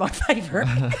that is my favourite.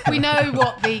 We know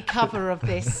what the cover of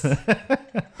this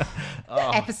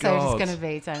episode is going to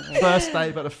be, don't we?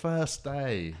 The first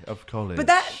day of college. But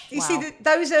see,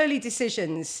 those early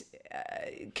decisions...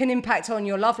 can impact on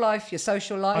your love life, your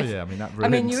social life. Oh yeah, that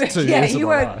ruins 2 years of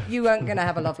my life. You weren't going to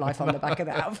have a love life on the back of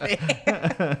that outfit.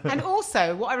 And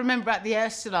also, what I remember at the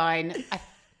Ursuline, I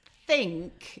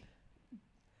think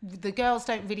the girls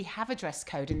don't really have a dress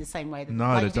code in the same way that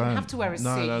they you didn't have to wear a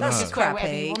suit. That's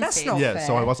crappy. That's not fair.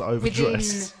 So I was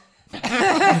overdressed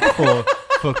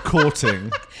for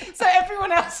courting. So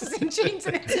everyone else is in jeans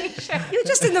and a t-shirt. You're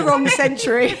just in the wrong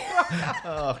century.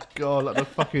 Oh God, like the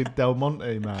fucking Del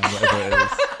Monte man, whatever it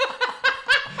is.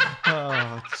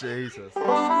 Oh Jesus.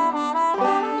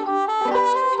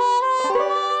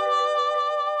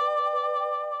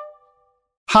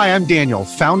 Hi, I'm Daniel,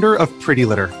 founder of Pretty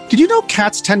Litter. Did you know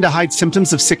cats tend to hide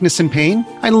symptoms of sickness and pain?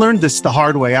 I learned this the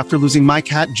hard way after losing my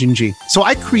cat, Gingy. So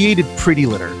I created Pretty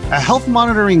Litter, a health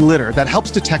monitoring litter that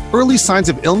helps detect early signs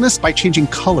of illness by changing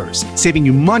colors, saving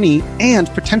you money and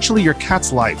potentially your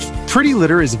cat's life. Pretty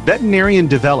Litter is veterinarian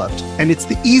developed, and it's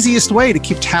the easiest way to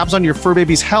keep tabs on your fur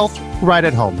baby's health right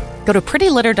at home. Go to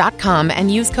prettylitter.com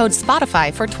and use code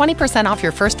SPOTIFY for 20% off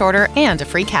your first order and a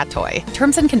free cat toy.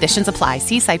 Terms and conditions apply.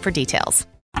 See site for details.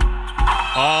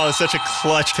 Oh, it's such a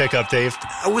clutch pickup, Dave.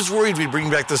 I was worried we'd bring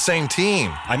back the same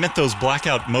team. I meant those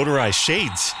blackout motorized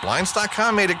shades.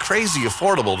 Blinds.com made it crazy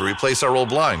affordable to replace our old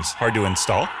blinds. Hard to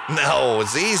install? No,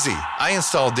 it's easy. I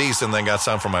installed these and then got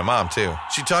some for my mom, too.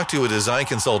 She talked to a design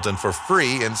consultant for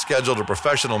free and scheduled a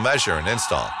professional measure and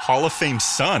install. Hall of Fame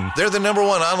son. They're the #1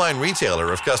 online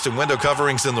retailer of custom window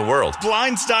coverings in the world.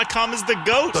 Blinds.com is the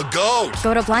GOAT. The GOAT.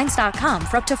 Go to Blinds.com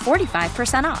for up to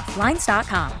 45% off.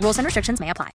 Blinds.com. Rules and restrictions may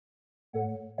apply.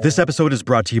 This episode is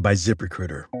brought to you by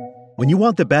ZipRecruiter. When you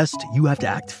want the best, you have to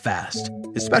act fast,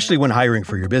 especially when hiring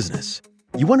for your business.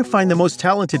 You want to find the most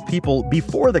talented people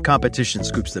before the competition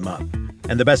scoops them up.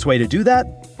 And the best way to do that?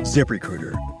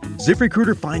 ZipRecruiter.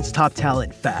 ZipRecruiter finds top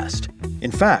talent fast. In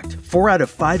fact, 4 out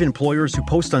of 5 employers who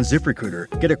post on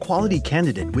ZipRecruiter get a quality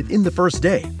candidate within the first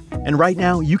day. And right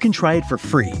now, you can try it for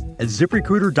free at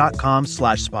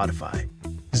ZipRecruiter.com/Spotify.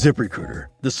 ZipRecruiter,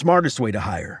 the smartest way to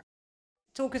hire.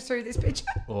 Talk us through this picture.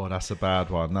 Oh, that's a bad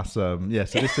one. That's So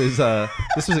this was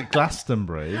at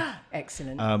Glastonbury.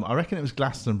 Excellent. I reckon it was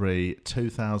Glastonbury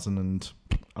 2000 and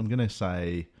I'm gonna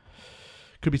say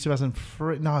could be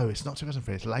 2003. No, it's not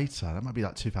 2003. It's later. That might be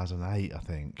like 2008. I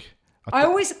think.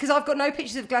 Because I've got no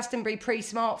pictures of Glastonbury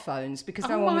pre-smartphones because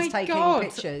no one was taking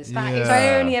pictures. Yeah. So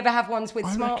I only ever have ones with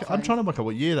smartphones. I'm trying to work out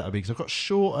what year that would be because I've got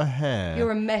shorter hair. You're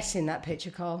a mess in that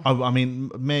picture, Carl. I mean,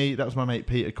 that was my mate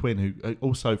Peter Quinn, who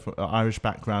also from Irish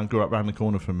background, grew up round the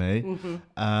corner from me.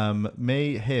 Mm-hmm.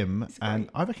 Me, him, and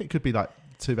I reckon it could be like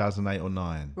 2008 or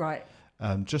 9. Right.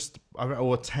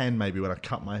 Or 10 maybe when I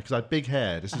cut my hair because I had big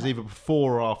hair. This is either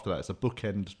before or after that. It's a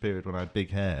bookend period when I had big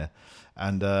hair.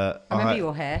 And I remember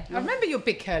your hair. I remember your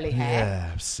big curly hair.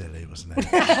 Yeah, it was silly, wasn't it?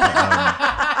 Well,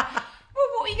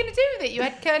 what were you going to do with it? You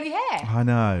had curly hair. I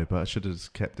know, but I should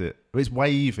have kept it. It's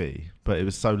wavy, but it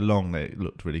was so long that it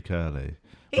looked really curly.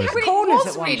 It had corners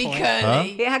at one really point. Curly. Huh?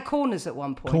 It had corners at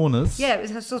one point. Corners? Yeah, it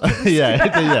was a sort of...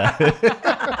 yeah.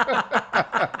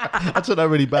 I took that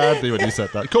really badly when you said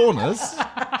that. Corners?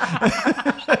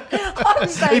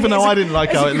 Even though I didn't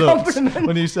like how it looked.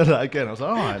 When you said that again, I was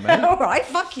like, all right, man. All right,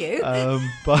 fuck you.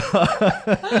 But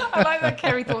I like that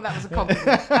Kerry thought that was a compliment.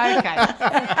 Okay.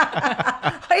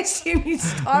 I assume you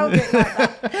styled it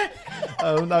like that.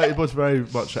 No, it was very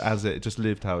much as it just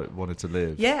lived how it wanted to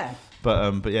live. Yeah.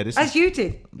 But yeah, this as you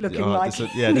did, looking like.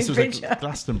 This was at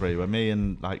Glastonbury where me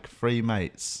and like 3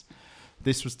 mates.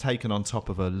 This was taken on top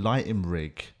of a lighting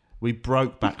rig. We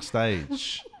broke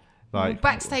backstage. Like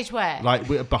backstage where? Like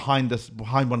behind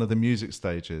one of the music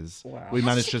stages. Wow. We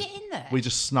managed to get in there? We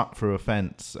just snuck through a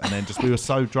fence and then we were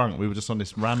so drunk. We were just on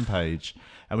this rampage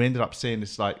and we ended up seeing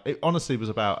this it honestly was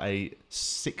about a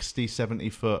 60, 70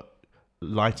 foot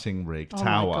lighting rig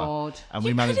tower. My God. And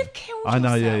you managed. Could have killed I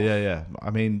know, yourself. yeah.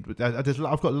 I mean,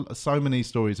 I've got so many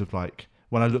stories of like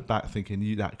when I look back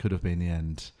thinking that could have been the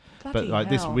end. Bloody but like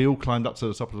hell. this, we all climbed up to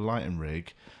the top of the lighting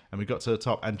rig, and we got to the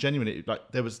top, and genuinely,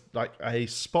 like there was like a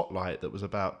spotlight that was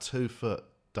about 2 foot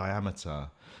diameter,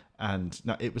 and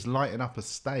it was lighting up a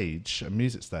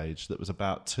music stage that was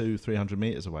about 200-300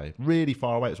 meters away, really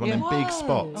far away. It was one of them big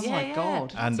spots. Oh my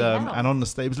God! And on the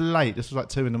stage, it was late. This was like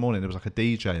 2 a.m. There was like a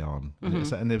DJ on,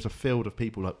 Mm-hmm. and there was a field of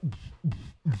people like.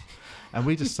 And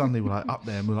we just suddenly were like up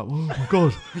there and we're like, oh my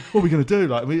God, what are we going to do?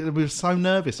 Like we were so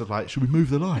nervous of like, should we move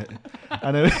the light?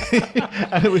 And then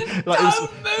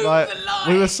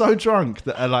we were so drunk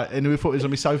that and we thought it was going to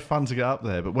be so fun to get up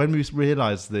there. But when we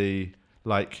realised the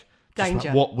danger,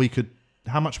 how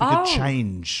much we could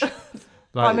change.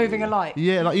 By moving a light.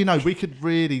 Yeah, we could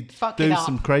really do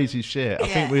some crazy shit. I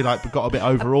think we got a bit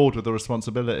overawed with the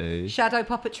responsibility. Shadow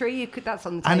puppetry, that's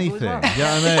on the table anything, as well. You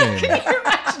know what I mean? Can you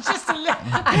imagine just a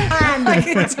hand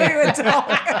into a dog?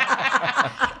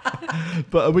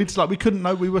 But we couldn't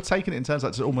know. We were taking it in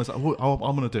turns, almost like, oh,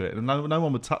 I'm going to do it, and no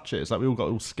one would touch it. It's like we all got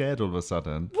all scared all of a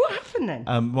sudden. What happened then?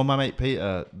 Well, my mate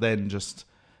Peter then just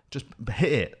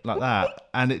hit it like that,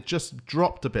 and it just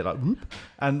dropped a bit, like whoop.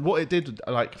 And what it did,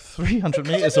 like 300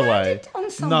 meters away.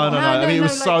 No. I mean, it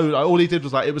was all he did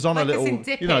was it was on a little,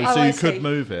 so you could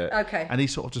move it. Okay. And he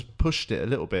sort of just pushed it a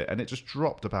little bit, and it just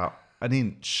dropped about an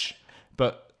inch,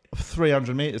 but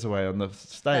 300 meters away on the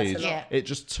stage, it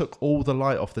just took all the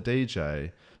light off the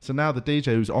DJ. So now the DJ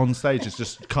who's on stage is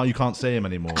just you can't see him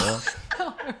anymore.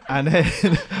 And then,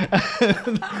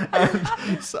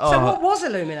 so what was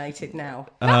illuminated now?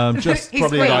 Just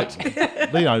probably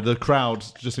the crowd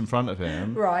just in front of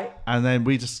him, right? And then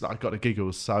we just got to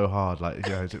giggle so hard,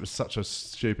 it was such a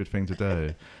stupid thing to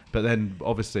do. But then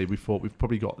obviously we thought we've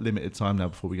probably got limited time now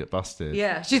before we get busted.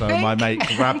 Yeah. So my mate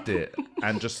grabbed it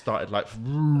and just started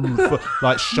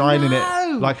shining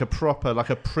it like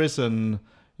a prison.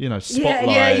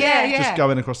 spotlight, just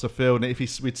going across the field. And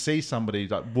we'd see somebody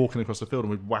like walking across the field,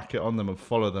 and we'd whack it on them and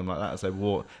follow them like that as they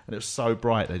walk. And it was so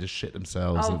bright, they just shit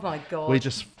themselves. Oh my God! We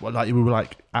were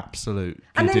like absolute.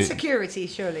 And then security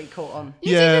surely caught on.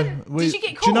 Did you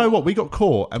get caught? Do you know what? We got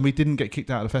caught, and we didn't get kicked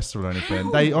out of the festival or anything.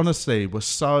 How? They honestly were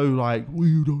so like, "What are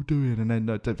you not doing?" And then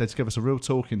they just gave us a real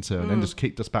talking to, and then just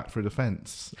kicked us back through the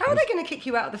fence. How are they going to kick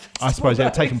you out of the festival? I suppose it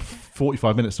would take them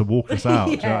 45 minutes to walk us out.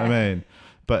 Do you know what I mean?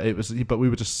 But we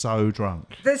were just so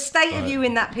drunk. The state of you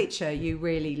in that picture, you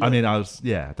really looked. I mean,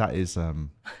 that is,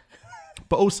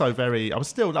 but also I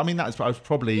was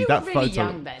probably, you that were really photo,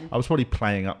 young then. I was probably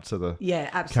playing up to the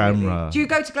absolutely. camera. Do you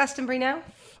go to Glastonbury now?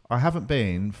 I haven't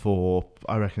been for,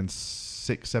 I reckon,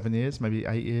 6-7 years, maybe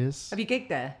 8 years. Have you gigged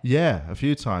there? Yeah, a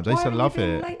few times. I used to love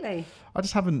it. Lately? I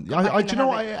just haven't. Do you know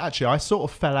what? I sort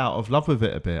of fell out of love with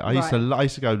it a bit. I used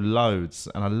to go loads,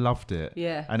 and I loved it.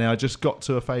 Yeah. And then I just got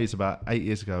to a phase about 8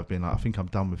 years ago of being like, I think I'm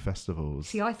done with festivals.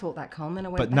 See, I thought that calm, and I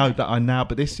went. But back.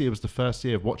 But this year was the first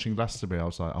year of watching Glastonbury. I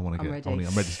was like, I'm ready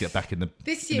to get back in the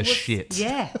shit.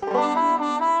 Yeah.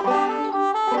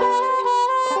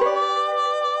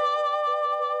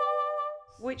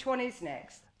 Which one is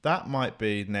next? That might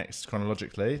be next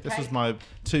chronologically. This was my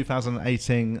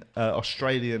 2018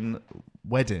 Australian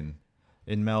wedding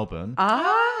in Melbourne.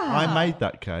 I made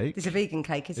that cake. It's a vegan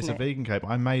cake, isn't it? It's a vegan cake.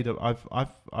 I've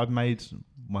made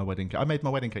my wedding cake. I made my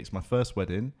wedding cakes my first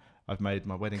wedding. I've made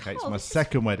my wedding cakes for my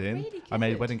second wedding. Really I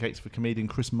made wedding cakes for comedian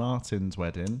Chris Martin's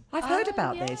wedding. I've heard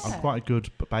about this. I'm quite a good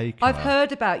baker. I've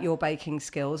heard about your baking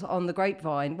skills on the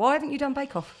grapevine. Why haven't you done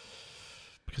Bake Off?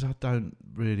 Because I don't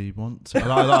really want to.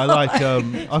 I like.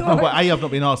 I've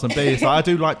not been asked, and B, so I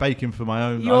do like baking for my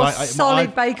own. You're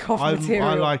solid Bake-Off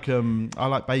material. I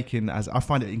like baking as I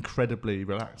find it incredibly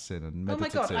relaxing and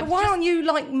meditative. Oh my God! Why aren't you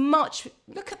like much?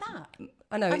 Look at that.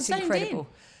 I know it's incredible.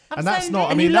 And that's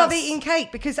not. And you love eating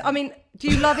cake because do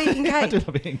you love eating cake? I do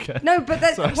love eating cake. No, but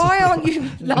why aren't you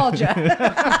larger?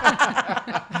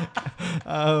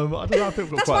 I don't know. I think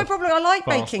that's my problem. I like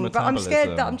baking, but I'm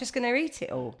scared that I'm just going to eat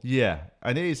it all. Yeah,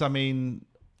 and it is. I mean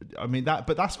that,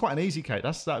 but that's quite an easy cake.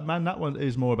 That one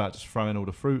is more about just throwing all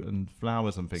the fruit and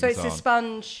flowers and things. So it's on. a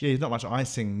sponge. Yeah, there's not much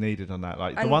icing needed on that.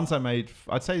 Like the ones I made,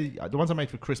 I'd say the ones I made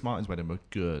for Chris Martin's wedding were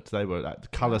good. They were the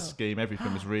colour scheme,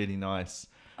 everything was really nice.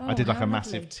 I did like a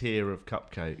massive tier of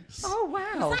cupcakes. Oh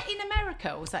wow! Was that in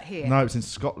America or was that here? No, it was in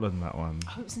Scotland. That one.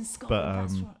 Oh, it was in Scotland.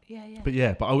 That's right.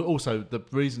 Yeah. But also the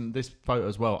reason this photo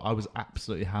as well, I was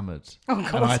absolutely hammered. Oh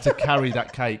God! And I had to carry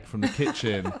that cake from the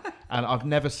kitchen, and I've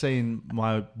never seen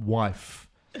my wife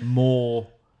more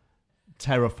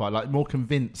terrified, like more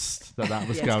convinced that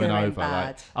was going over.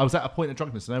 Like I was at a point of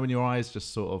drunkenness, when your eyes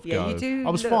just sort of go. You do.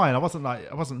 I was fine. I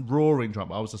wasn't roaring drunk,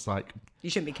 but I was just like. You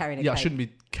shouldn't be carrying a cake. I shouldn't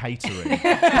be catering.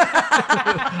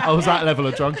 I was that level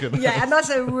of drunkenness. Yeah, and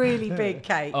that's a really big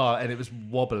cake. Oh, and it was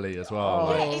wobbly as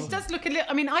well. Yeah, it does look a little.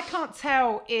 I mean, I can't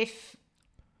tell if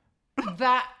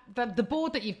the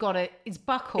board that you've got is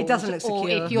buckled. It doesn't look secure. Or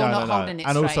if you're not holding it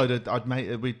and straight.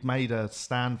 also, we'd made a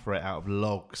stand for it out of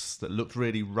logs that looked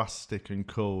really rustic and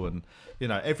cool, and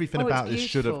everything about this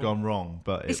should have gone wrong,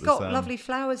 but it's got lovely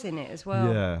flowers in it as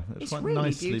well. Yeah, it's quite really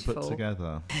nicely beautiful. Put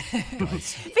together.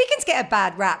 Vegans get a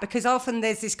bad rap because often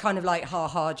there's this kind of like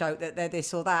ha joke that they're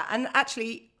this or that, and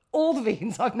actually. All the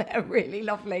vegans I've met are really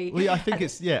lovely. Well, yeah, I think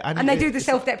it's and they do the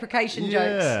self-deprecation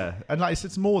jokes. Yeah, and like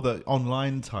it's more the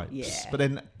online types. Yeah. But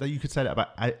then you could say that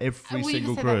about every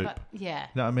single group. Yeah, you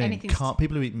know what I mean?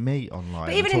 People who eat meat online.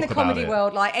 But even in the comedy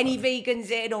world, like any vegans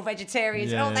in or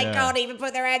vegetarians, they can't even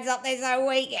put their hands up. They're so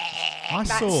weak. I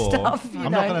saw. Stuff,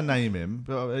 I'm not going to name him,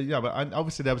 but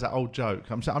obviously there was that old joke.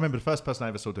 I remember the first person I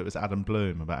ever saw do it was Adam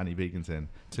Bloom about any vegans in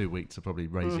 2 weeks to probably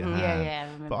raise your hand. Yeah, I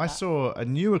remember but I saw a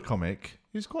newer comic.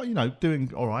 Who's quite, doing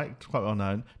all right, quite well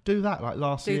known. Do that like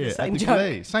last year at the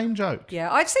Glee. Same joke. Yeah,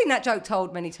 I've seen that joke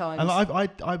told many times. And I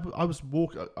was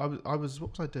walking. What was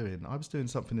I doing? I was doing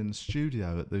something in the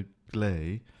studio at the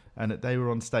Glee, and they were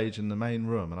on stage in the main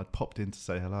room, and I popped in to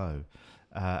say hello.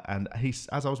 And as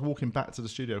I was walking back to the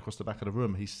studio across the back of the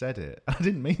room, he said it. I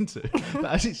didn't mean to, but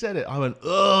as he said it, I went,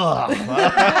 ugh.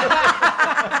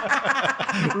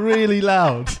 Really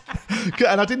loud.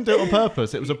 And I didn't do it on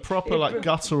purpose. It was a proper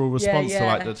guttural response to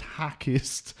like the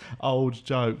hackiest old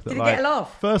joke. Did it get a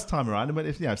laugh? First time around, and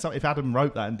if Adam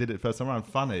wrote that and did it first time around,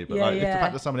 funny. But if the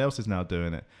fact that somebody else is now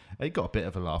doing it, it got a bit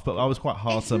of a laugh. But I was quite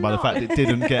heartened by the fact it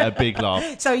didn't get a big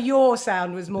laugh. So your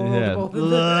sound was more audible than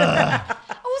the...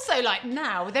 Also, like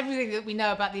now, with everything that we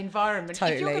know about the environment,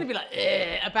 if you're going to be like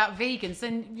about vegans,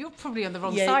 then you're probably on the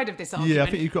wrong side of this argument. Yeah, I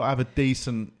think you've got to have a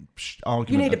decent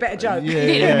argument. You need a better joke.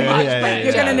 Yeah,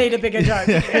 you're going to need a bigger joke.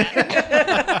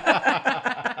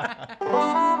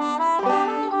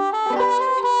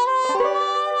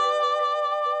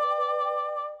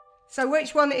 So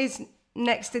which one is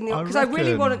next in the... Because I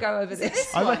really want to go over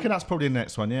this. I reckon that's probably the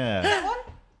next one, yeah. That one?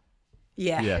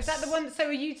 Yeah. Yes. Is that the one? So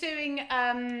are you doing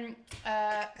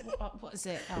what is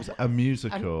it? It was a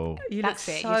musical. That's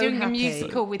it. so You're doing happy. a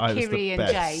musical with Kiri and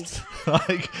Jade.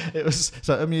 Like it was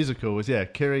a musical was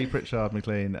Kiri, Pritchard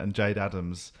McLean and Jade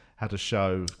Adams had a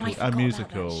show called a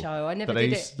musical. That show. I never that they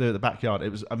did used to do at the backyard.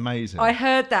 It was amazing. I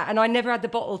heard that and I never had the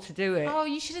bottle to do it. Oh,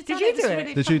 you should have done Did it. you do it?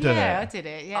 Really Did you do it? Yeah, I did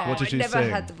it. Yeah. What did you never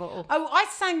sing? had the bottle. Oh, I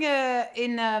sang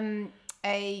in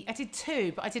I did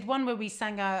two, but I did one where we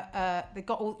sang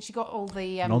she got all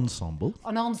the an ensemble.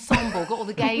 Got all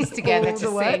the gays together All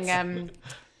the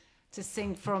to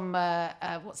sing from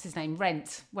what's his name,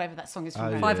 Rent, wherever that song is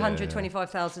from.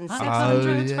 525,000.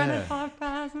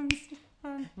 625,000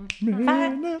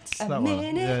 minutes. That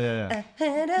one. Yeah.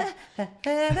 But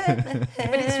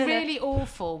it's really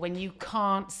awful when you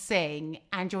can't sing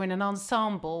and you're in an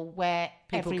ensemble where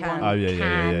People everyone can.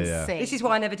 can sing. This is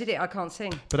why I never did it. I can't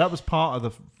sing. But that was part of the.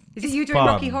 Is it you doing fun.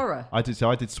 Rocky Horror? I did. So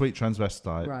I did Sweet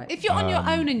Transvestite. Right. If you're on your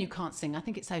own and you can't sing, I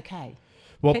think it's okay.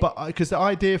 Well, but because the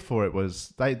idea for it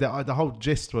was the whole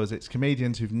gist was it's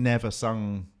comedians who've never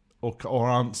sung or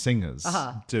aren't singers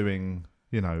doing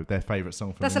their favourite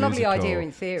song from That's the a lovely musical. idea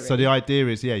in theory. So the idea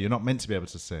is you're not meant to be able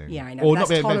to sing. Yeah, I know. Or That's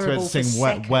not meant to be able tolerable to sing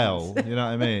for well. You know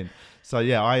what I mean? So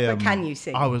I But can you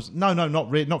sing? I was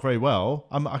not very well.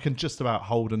 I can just about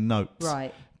hold a note.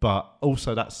 Right. But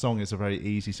also that song is a very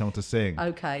easy song to sing.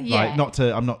 Okay. Yeah. Like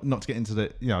I'm not to get into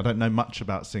the I don't know much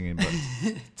about singing, but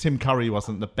Tim Curry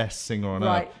wasn't the best singer on earth.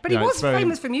 Right. But he was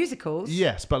famous for musicals.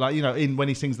 Yes, but when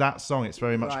he sings that song, it's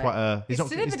very much quite a. It's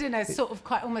delivered in a sort of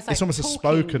quite almost like it's almost a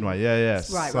spoken way. Yeah.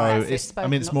 Right. So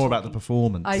it's more about the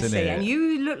performance. I see. It? And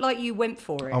you look like you went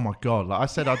for it. Oh my god! Like I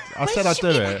said I'd do Where'd you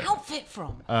it. get the outfit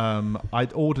from?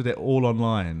 I'd ordered it all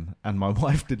online, and my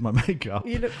wife did my makeup.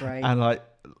 You look great. And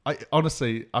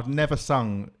honestly, I've never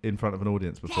sung in front of an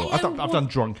audience before. Yeah, I've done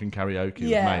drunken karaoke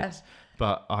with mates,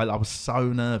 but I was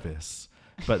so nervous.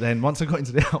 But then once I got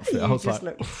into the outfit, I was like,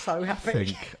 looked so happy. I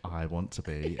think I want to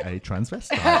be a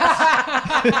transvestite.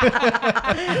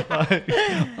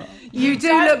 You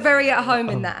do look very at home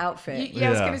in that outfit. I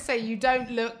was going to say, you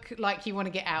don't look like you want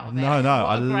to get out of it. No,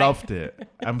 I loved it.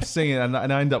 I'm singing and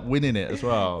I ended up winning it as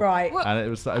well. Right. And it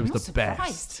was the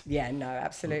best. Yeah, no,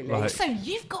 absolutely. Right. Also,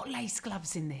 you've got lace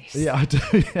gloves in this. Yeah, I do.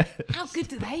 Yeah. How good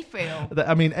do they feel?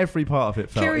 I mean, every part of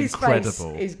it felt Kiri's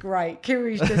incredible. face is great.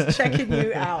 Kiri's just checking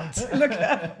you out. Look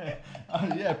at Oh,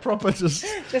 yeah, proper just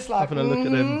like having a look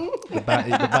at him, the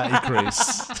batty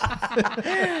crease.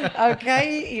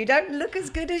 Okay, you don't look as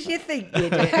good as you think you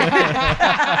do.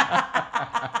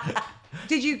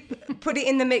 Did you put it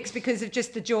in the mix because of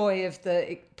just the joy of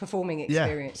the performing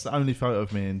experience? Yeah, it's the only photo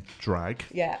of me in drag.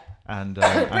 Yeah. And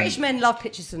British men love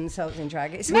pictures of themselves in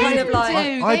drag. It's kind of like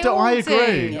I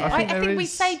agree. Yeah. I think we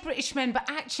say British men, but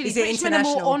actually British men are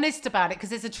more honest about it because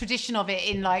there's a tradition of it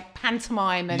in like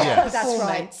pantomime and performance. That's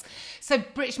right. So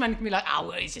British men can be like, oh,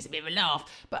 well, it's just a bit of a laugh.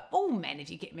 But all men, if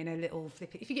you get them in a little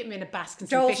flip, if you get them in a basque and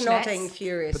some Joel's fishnets, nodding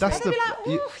furiously. But that's they'll be like,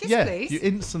 oh, yes, please. You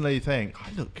instantly think, I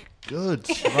look good.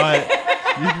 Right?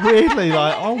 You really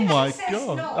like, oh my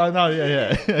god. I know,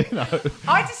 yeah. You know.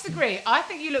 I disagree. I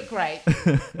think you look great.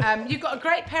 You've got a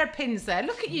great pair of pins there.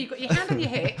 Look at you. You've got your hand on your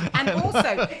hip. And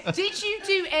also, did you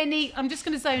do any... I'm just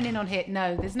going to zone in on here.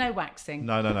 No, there's no waxing.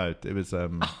 No. It was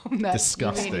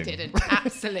disgusting. You really didn't.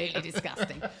 Absolutely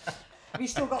disgusting. Have you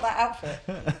still got that outfit?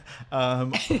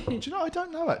 Do you know? I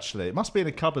don't know actually. It must be in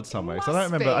a cupboard somewhere. Because I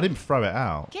don't remember. I didn't throw it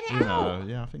out. Get it out.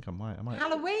 Yeah, I think I might.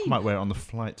 Halloween. I might wear it on the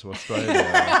flight to Australia.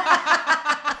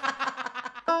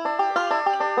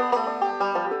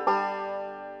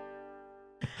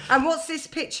 And what's this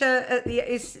picture at the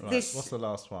What's the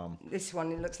last one? This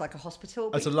one, it looks like a hospital.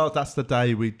 That's the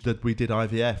day we did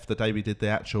IVF. The day we did the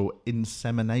actual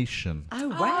insemination. Oh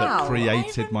wow! That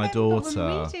created my daughter.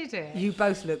 When we did it. You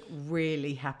both look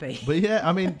really happy. But yeah,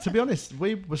 I mean, to be honest,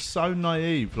 we were so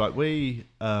naive. Like we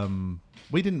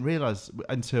didn't realise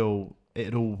until it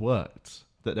had all worked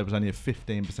that there was only a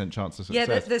 15% chance of success.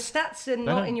 Yeah, the stats are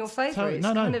not in your favour. It's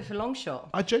kind of a long shot.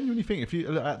 I genuinely think if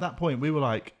you at that point we were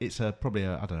like, it's probably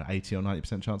a 80 or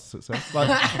 90% chance of success.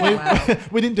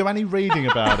 Like we didn't do any reading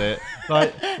about it.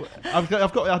 Like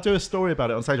I'll do a story about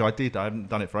it on stage. I haven't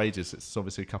done it for ages. It's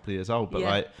obviously a couple of years old, but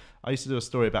like I used to do a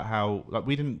story about how like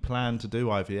we didn't plan to do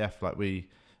IVF. Like we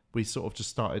sort of just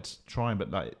started trying,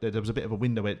 but like there was a bit of a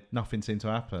window where nothing seemed to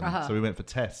happen. So we went for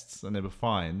tests and they were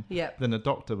fine. Yep. Then the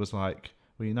doctor was like,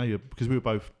 well, because we were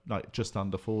both like just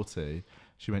under 40.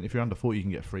 she went, if you're under 40, you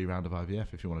can get a free round of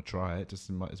IVF if you want to try it. Just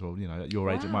might as well, at your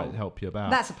age, it might help you about.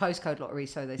 That's a postcode lottery,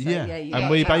 so they say. Yeah, and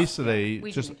we basically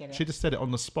she just said it on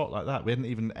the spot like that. We hadn't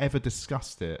even ever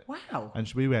discussed it. Wow. And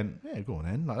we went, yeah, go on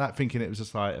then, like that, thinking it was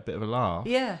just like a bit of a laugh.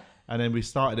 Yeah. And then we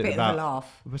started it about... Bit of a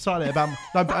laugh. We started it about...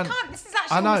 This is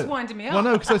actually almost winding me up. Well,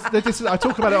 no, because I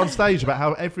talk about it on stage about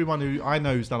how everyone who I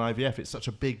know who's done IVF, it's such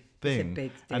a big thing. It's a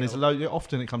big deal. And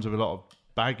often it comes with a lot of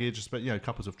baggage, but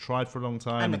couples have tried for a long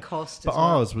time. And the cost But as well.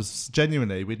 ours was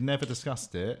genuinely, we'd never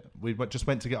discussed it. We just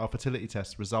went to get our fertility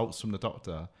test results from the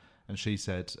doctor. And she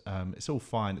said, it's all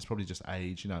fine. It's probably just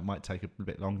age. It might take a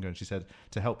bit longer. And she said,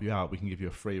 to help you out, we can give you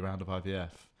a free round of IVF.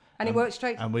 And it worked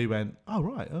straight. And we went, oh,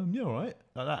 right, yeah, all right.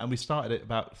 Like that. And we started it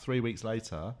about 3 weeks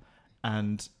later.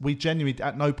 And we genuinely,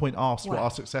 at no point, asked what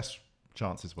our success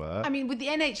chances were. I mean, with the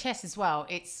NHS as well,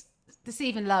 it's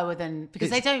even lower than... Because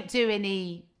they don't do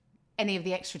any of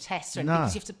the extra tests or anything.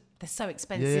 Because you have to... They're so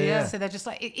expensive. Yeah. So they're just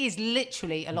like... It is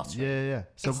literally a lottery. Yeah.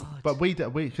 So, but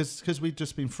because we'd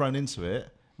just been thrown into it,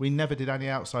 we never did any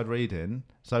outside reading.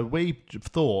 So we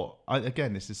thought...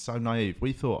 Again, this is so naive.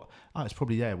 We thought, it's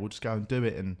probably, we'll just go and do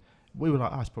it. And... we were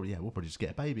like, it's probably, we'll probably just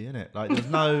get a baby, innit? Like, there's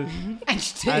no... and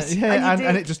she did.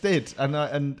 And it just did.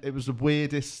 And it was the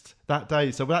weirdest that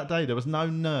day. So that day, there was no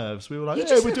nerves. We were like,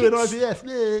 we're doing IVF.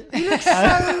 You look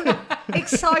so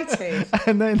excited.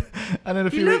 And then a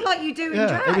few... You look like you do in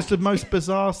drag. It was the most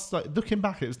bizarre... Like, looking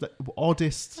back, it was the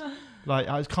oddest... Like,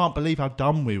 I can't believe how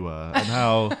dumb we were and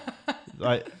how...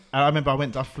 like... I remember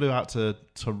I flew out to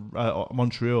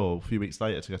Montreal a few weeks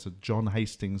later to go to John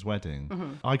Hastings' wedding.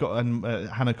 Mm-hmm. I got, and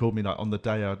Hannah called me like on the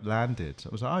day I landed. I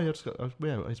was like,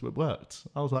 it worked.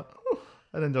 I was like, oh.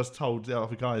 And then just told the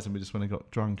other guys, and we just went and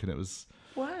got drunk, and it was...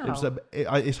 Wow.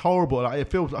 It's horrible. Like, I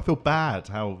feel bad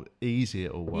how easy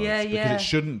it all was. Because it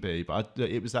shouldn't be, but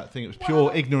it was that thing. It was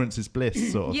pure ignorance is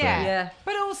bliss sort of thing. Yeah.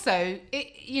 But also,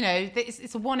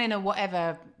 it's a one in a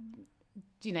whatever...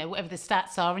 whatever the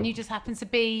stats are, and you just happen to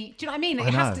be... Do you know what I mean?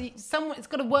 It's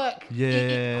got to work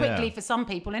quickly for some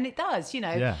people, and it does,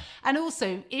 Yeah. And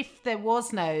also, if there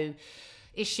was no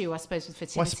issue, I suppose, with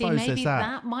fertility, maybe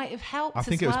that might have helped as well. I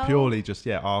think it was purely just,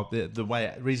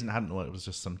 the reason it hadn't worked was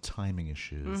just some timing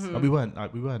issues. Mm-hmm.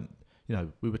 Like,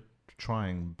 we were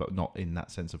trying, but not in that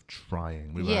sense of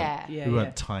trying. We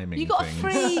weren't timing you got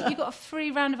things. You got a free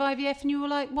round of IVF, and you were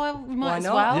like, well, we might as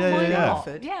not? well. Why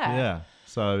not? Yeah.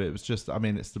 So it was just,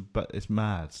 it's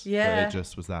mad. Yeah. But it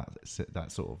just was that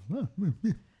sort of...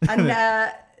 And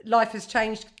life has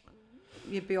changed.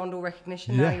 You're beyond all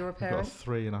recognition now. You're a parent. I've got a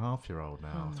 3.5-year-old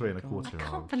now. 3.25-year-old. I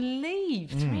can't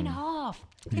believe 3.5.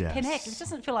 Connect. It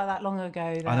doesn't feel like that long ago.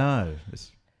 I know.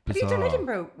 It's bizarre. Have you done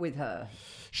Edinburgh with her?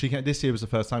 This year was the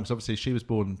first time, because obviously she was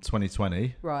born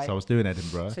 2020. Right. So I was doing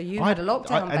Edinburgh. So you had a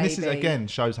lockdown baby. And this is, again,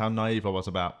 shows how naive I was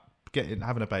about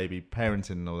having a baby, parenting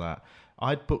and all that.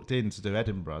 I'd booked in to do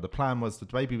Edinburgh. The plan was the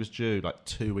baby was due like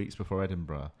 2 weeks before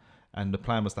Edinburgh. And the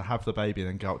plan was to have the baby and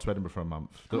then go up to Edinburgh for a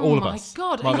month. All of us.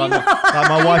 Oh my God.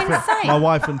 My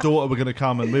wife and daughter were going to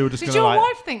come, and we were just going to Did your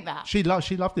wife think that? She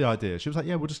loved the idea. She was like,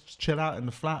 we'll just chill out in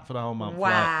the flat for the whole month.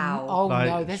 Wow.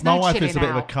 No, there's no chilling out. My wife is a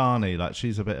bit of a carny. Like,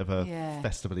 she's a bit of a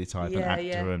festively type and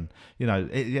actor.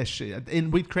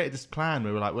 And, we'd created this plan.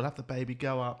 We were like, we'll have the baby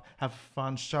go up, have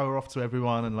fun, show her off to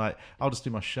everyone, and like, I'll just do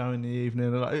my show in the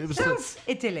evening. And, it sounds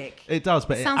idyllic. It does,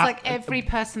 but sounds like every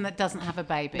person that doesn't have a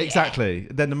baby. Exactly.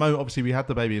 Then the moment, obviously, we had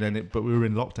the baby, but we were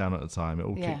in lockdown at the time. It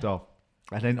all kicked off.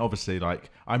 And then obviously, like,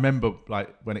 I remember,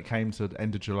 like, when it came to the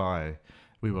end of July,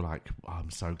 we were like, I'm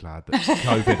so glad that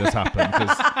COVID has happened,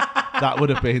 because that would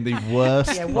have been the worst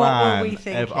plan what were we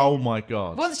thinking? ever. Oh my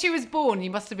God. Once she was born,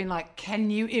 you must have been like, can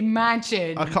you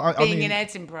imagine being in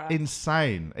Edinburgh?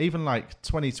 Insane. Even like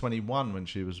 2021, when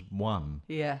she was 1.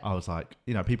 Yeah. I was like,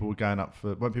 people were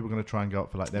weren't people going to try and go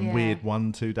up for like them weird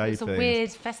 1-2 day things? It's a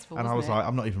weird festival, and I was like,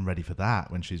 I'm not even ready for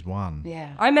that when she's 1.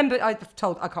 Yeah. I remember, I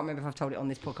can't remember if I've told it on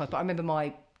this podcast, but I remember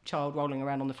my child rolling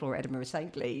around on the floor at Edinburgh saying,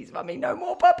 please, Mummy, no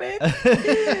more puppies.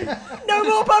 No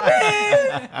more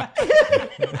puppies.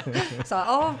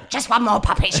 So, just one more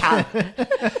puppy show. Do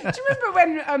you remember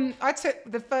when I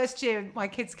took the first year my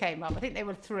kids came up? I think they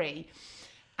were 3.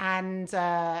 And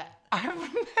I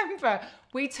remember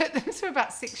we took them to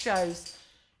about 6 shows.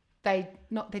 They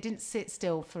didn't sit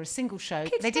still for a single show.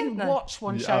 They didn't watch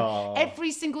one show.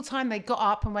 Every single time they got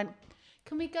up and went,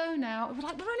 can we go now? We're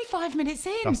like, we're only 5 minutes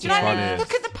in. That's Do you know what I mean?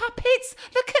 Look at the puppets.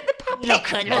 Look at the puppets.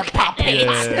 Look at the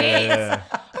puppets. Yeah.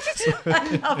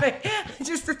 I love it.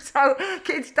 Just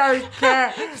kids don't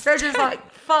care. They're just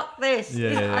like, fuck this.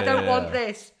 I don't want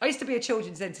this. I used to be a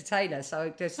children's entertainer,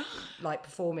 so just like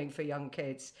performing for young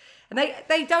kids. And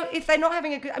they don't, if they're not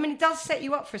having a good, I mean, it does set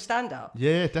you up for a stand-up.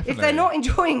 Yeah, definitely. If they're not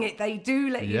enjoying it, they do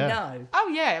let you know. Oh,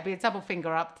 yeah, it'll be a double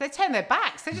finger up. They turn their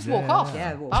backs. They just walk off.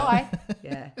 Yeah, walk Bye.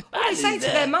 Yeah. What do they say to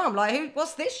their mum? Like,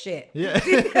 what's this shit? Yeah.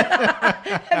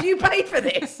 Have you paid for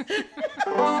this?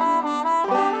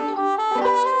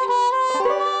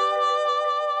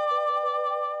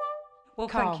 Well,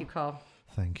 Carl. thank you, Carl.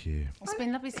 Thank you. It's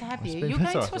been lovely to have you. been You're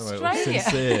going to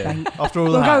Australia. After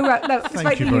all that. Let's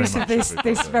make the use of this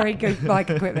very good mic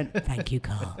equipment. Thank you,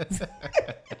 Carl.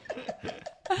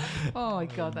 Oh my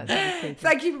God, that's so creepy.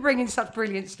 Thank you for bringing such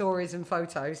brilliant stories and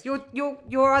photos. You're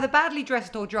either badly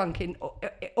dressed or drunk in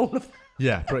all of them.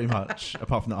 Yeah, pretty much.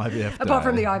 Apart from the IVF. Apart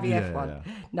from the IVF one.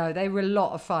 Yeah. No, they were a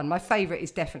lot of fun. My favourite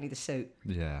is definitely the suit.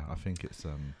 Yeah, I think it's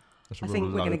I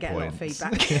think we're going to get a lot of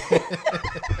feedback.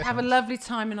 Have a lovely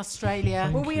time in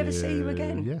Australia. Will we ever see you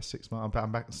again? Yeah, 6 months.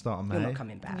 I'm back at the start of May. You're not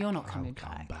coming back. You're not coming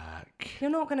back. You're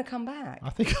not going to come back. I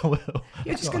think I will.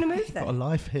 You're just going to move there. Got a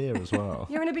life here as well.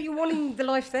 But you're wanting the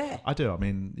life there. I do. I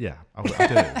mean, yeah, I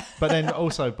do. But then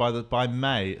also by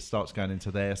May it starts going into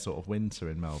their sort of winter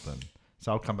in Melbourne.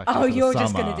 So I'll come back. Oh, you're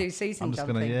just going to do season I'm just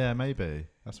jumping. Yeah, maybe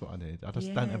that's what I need. I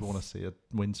just don't ever want to see a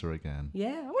winter again. Yeah,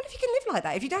 I wonder if you can live like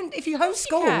that. If you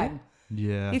homeschool.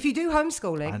 Yeah. If you do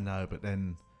homeschooling. I know, but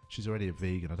then she's already a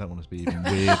vegan. I don't want to be even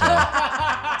weirder.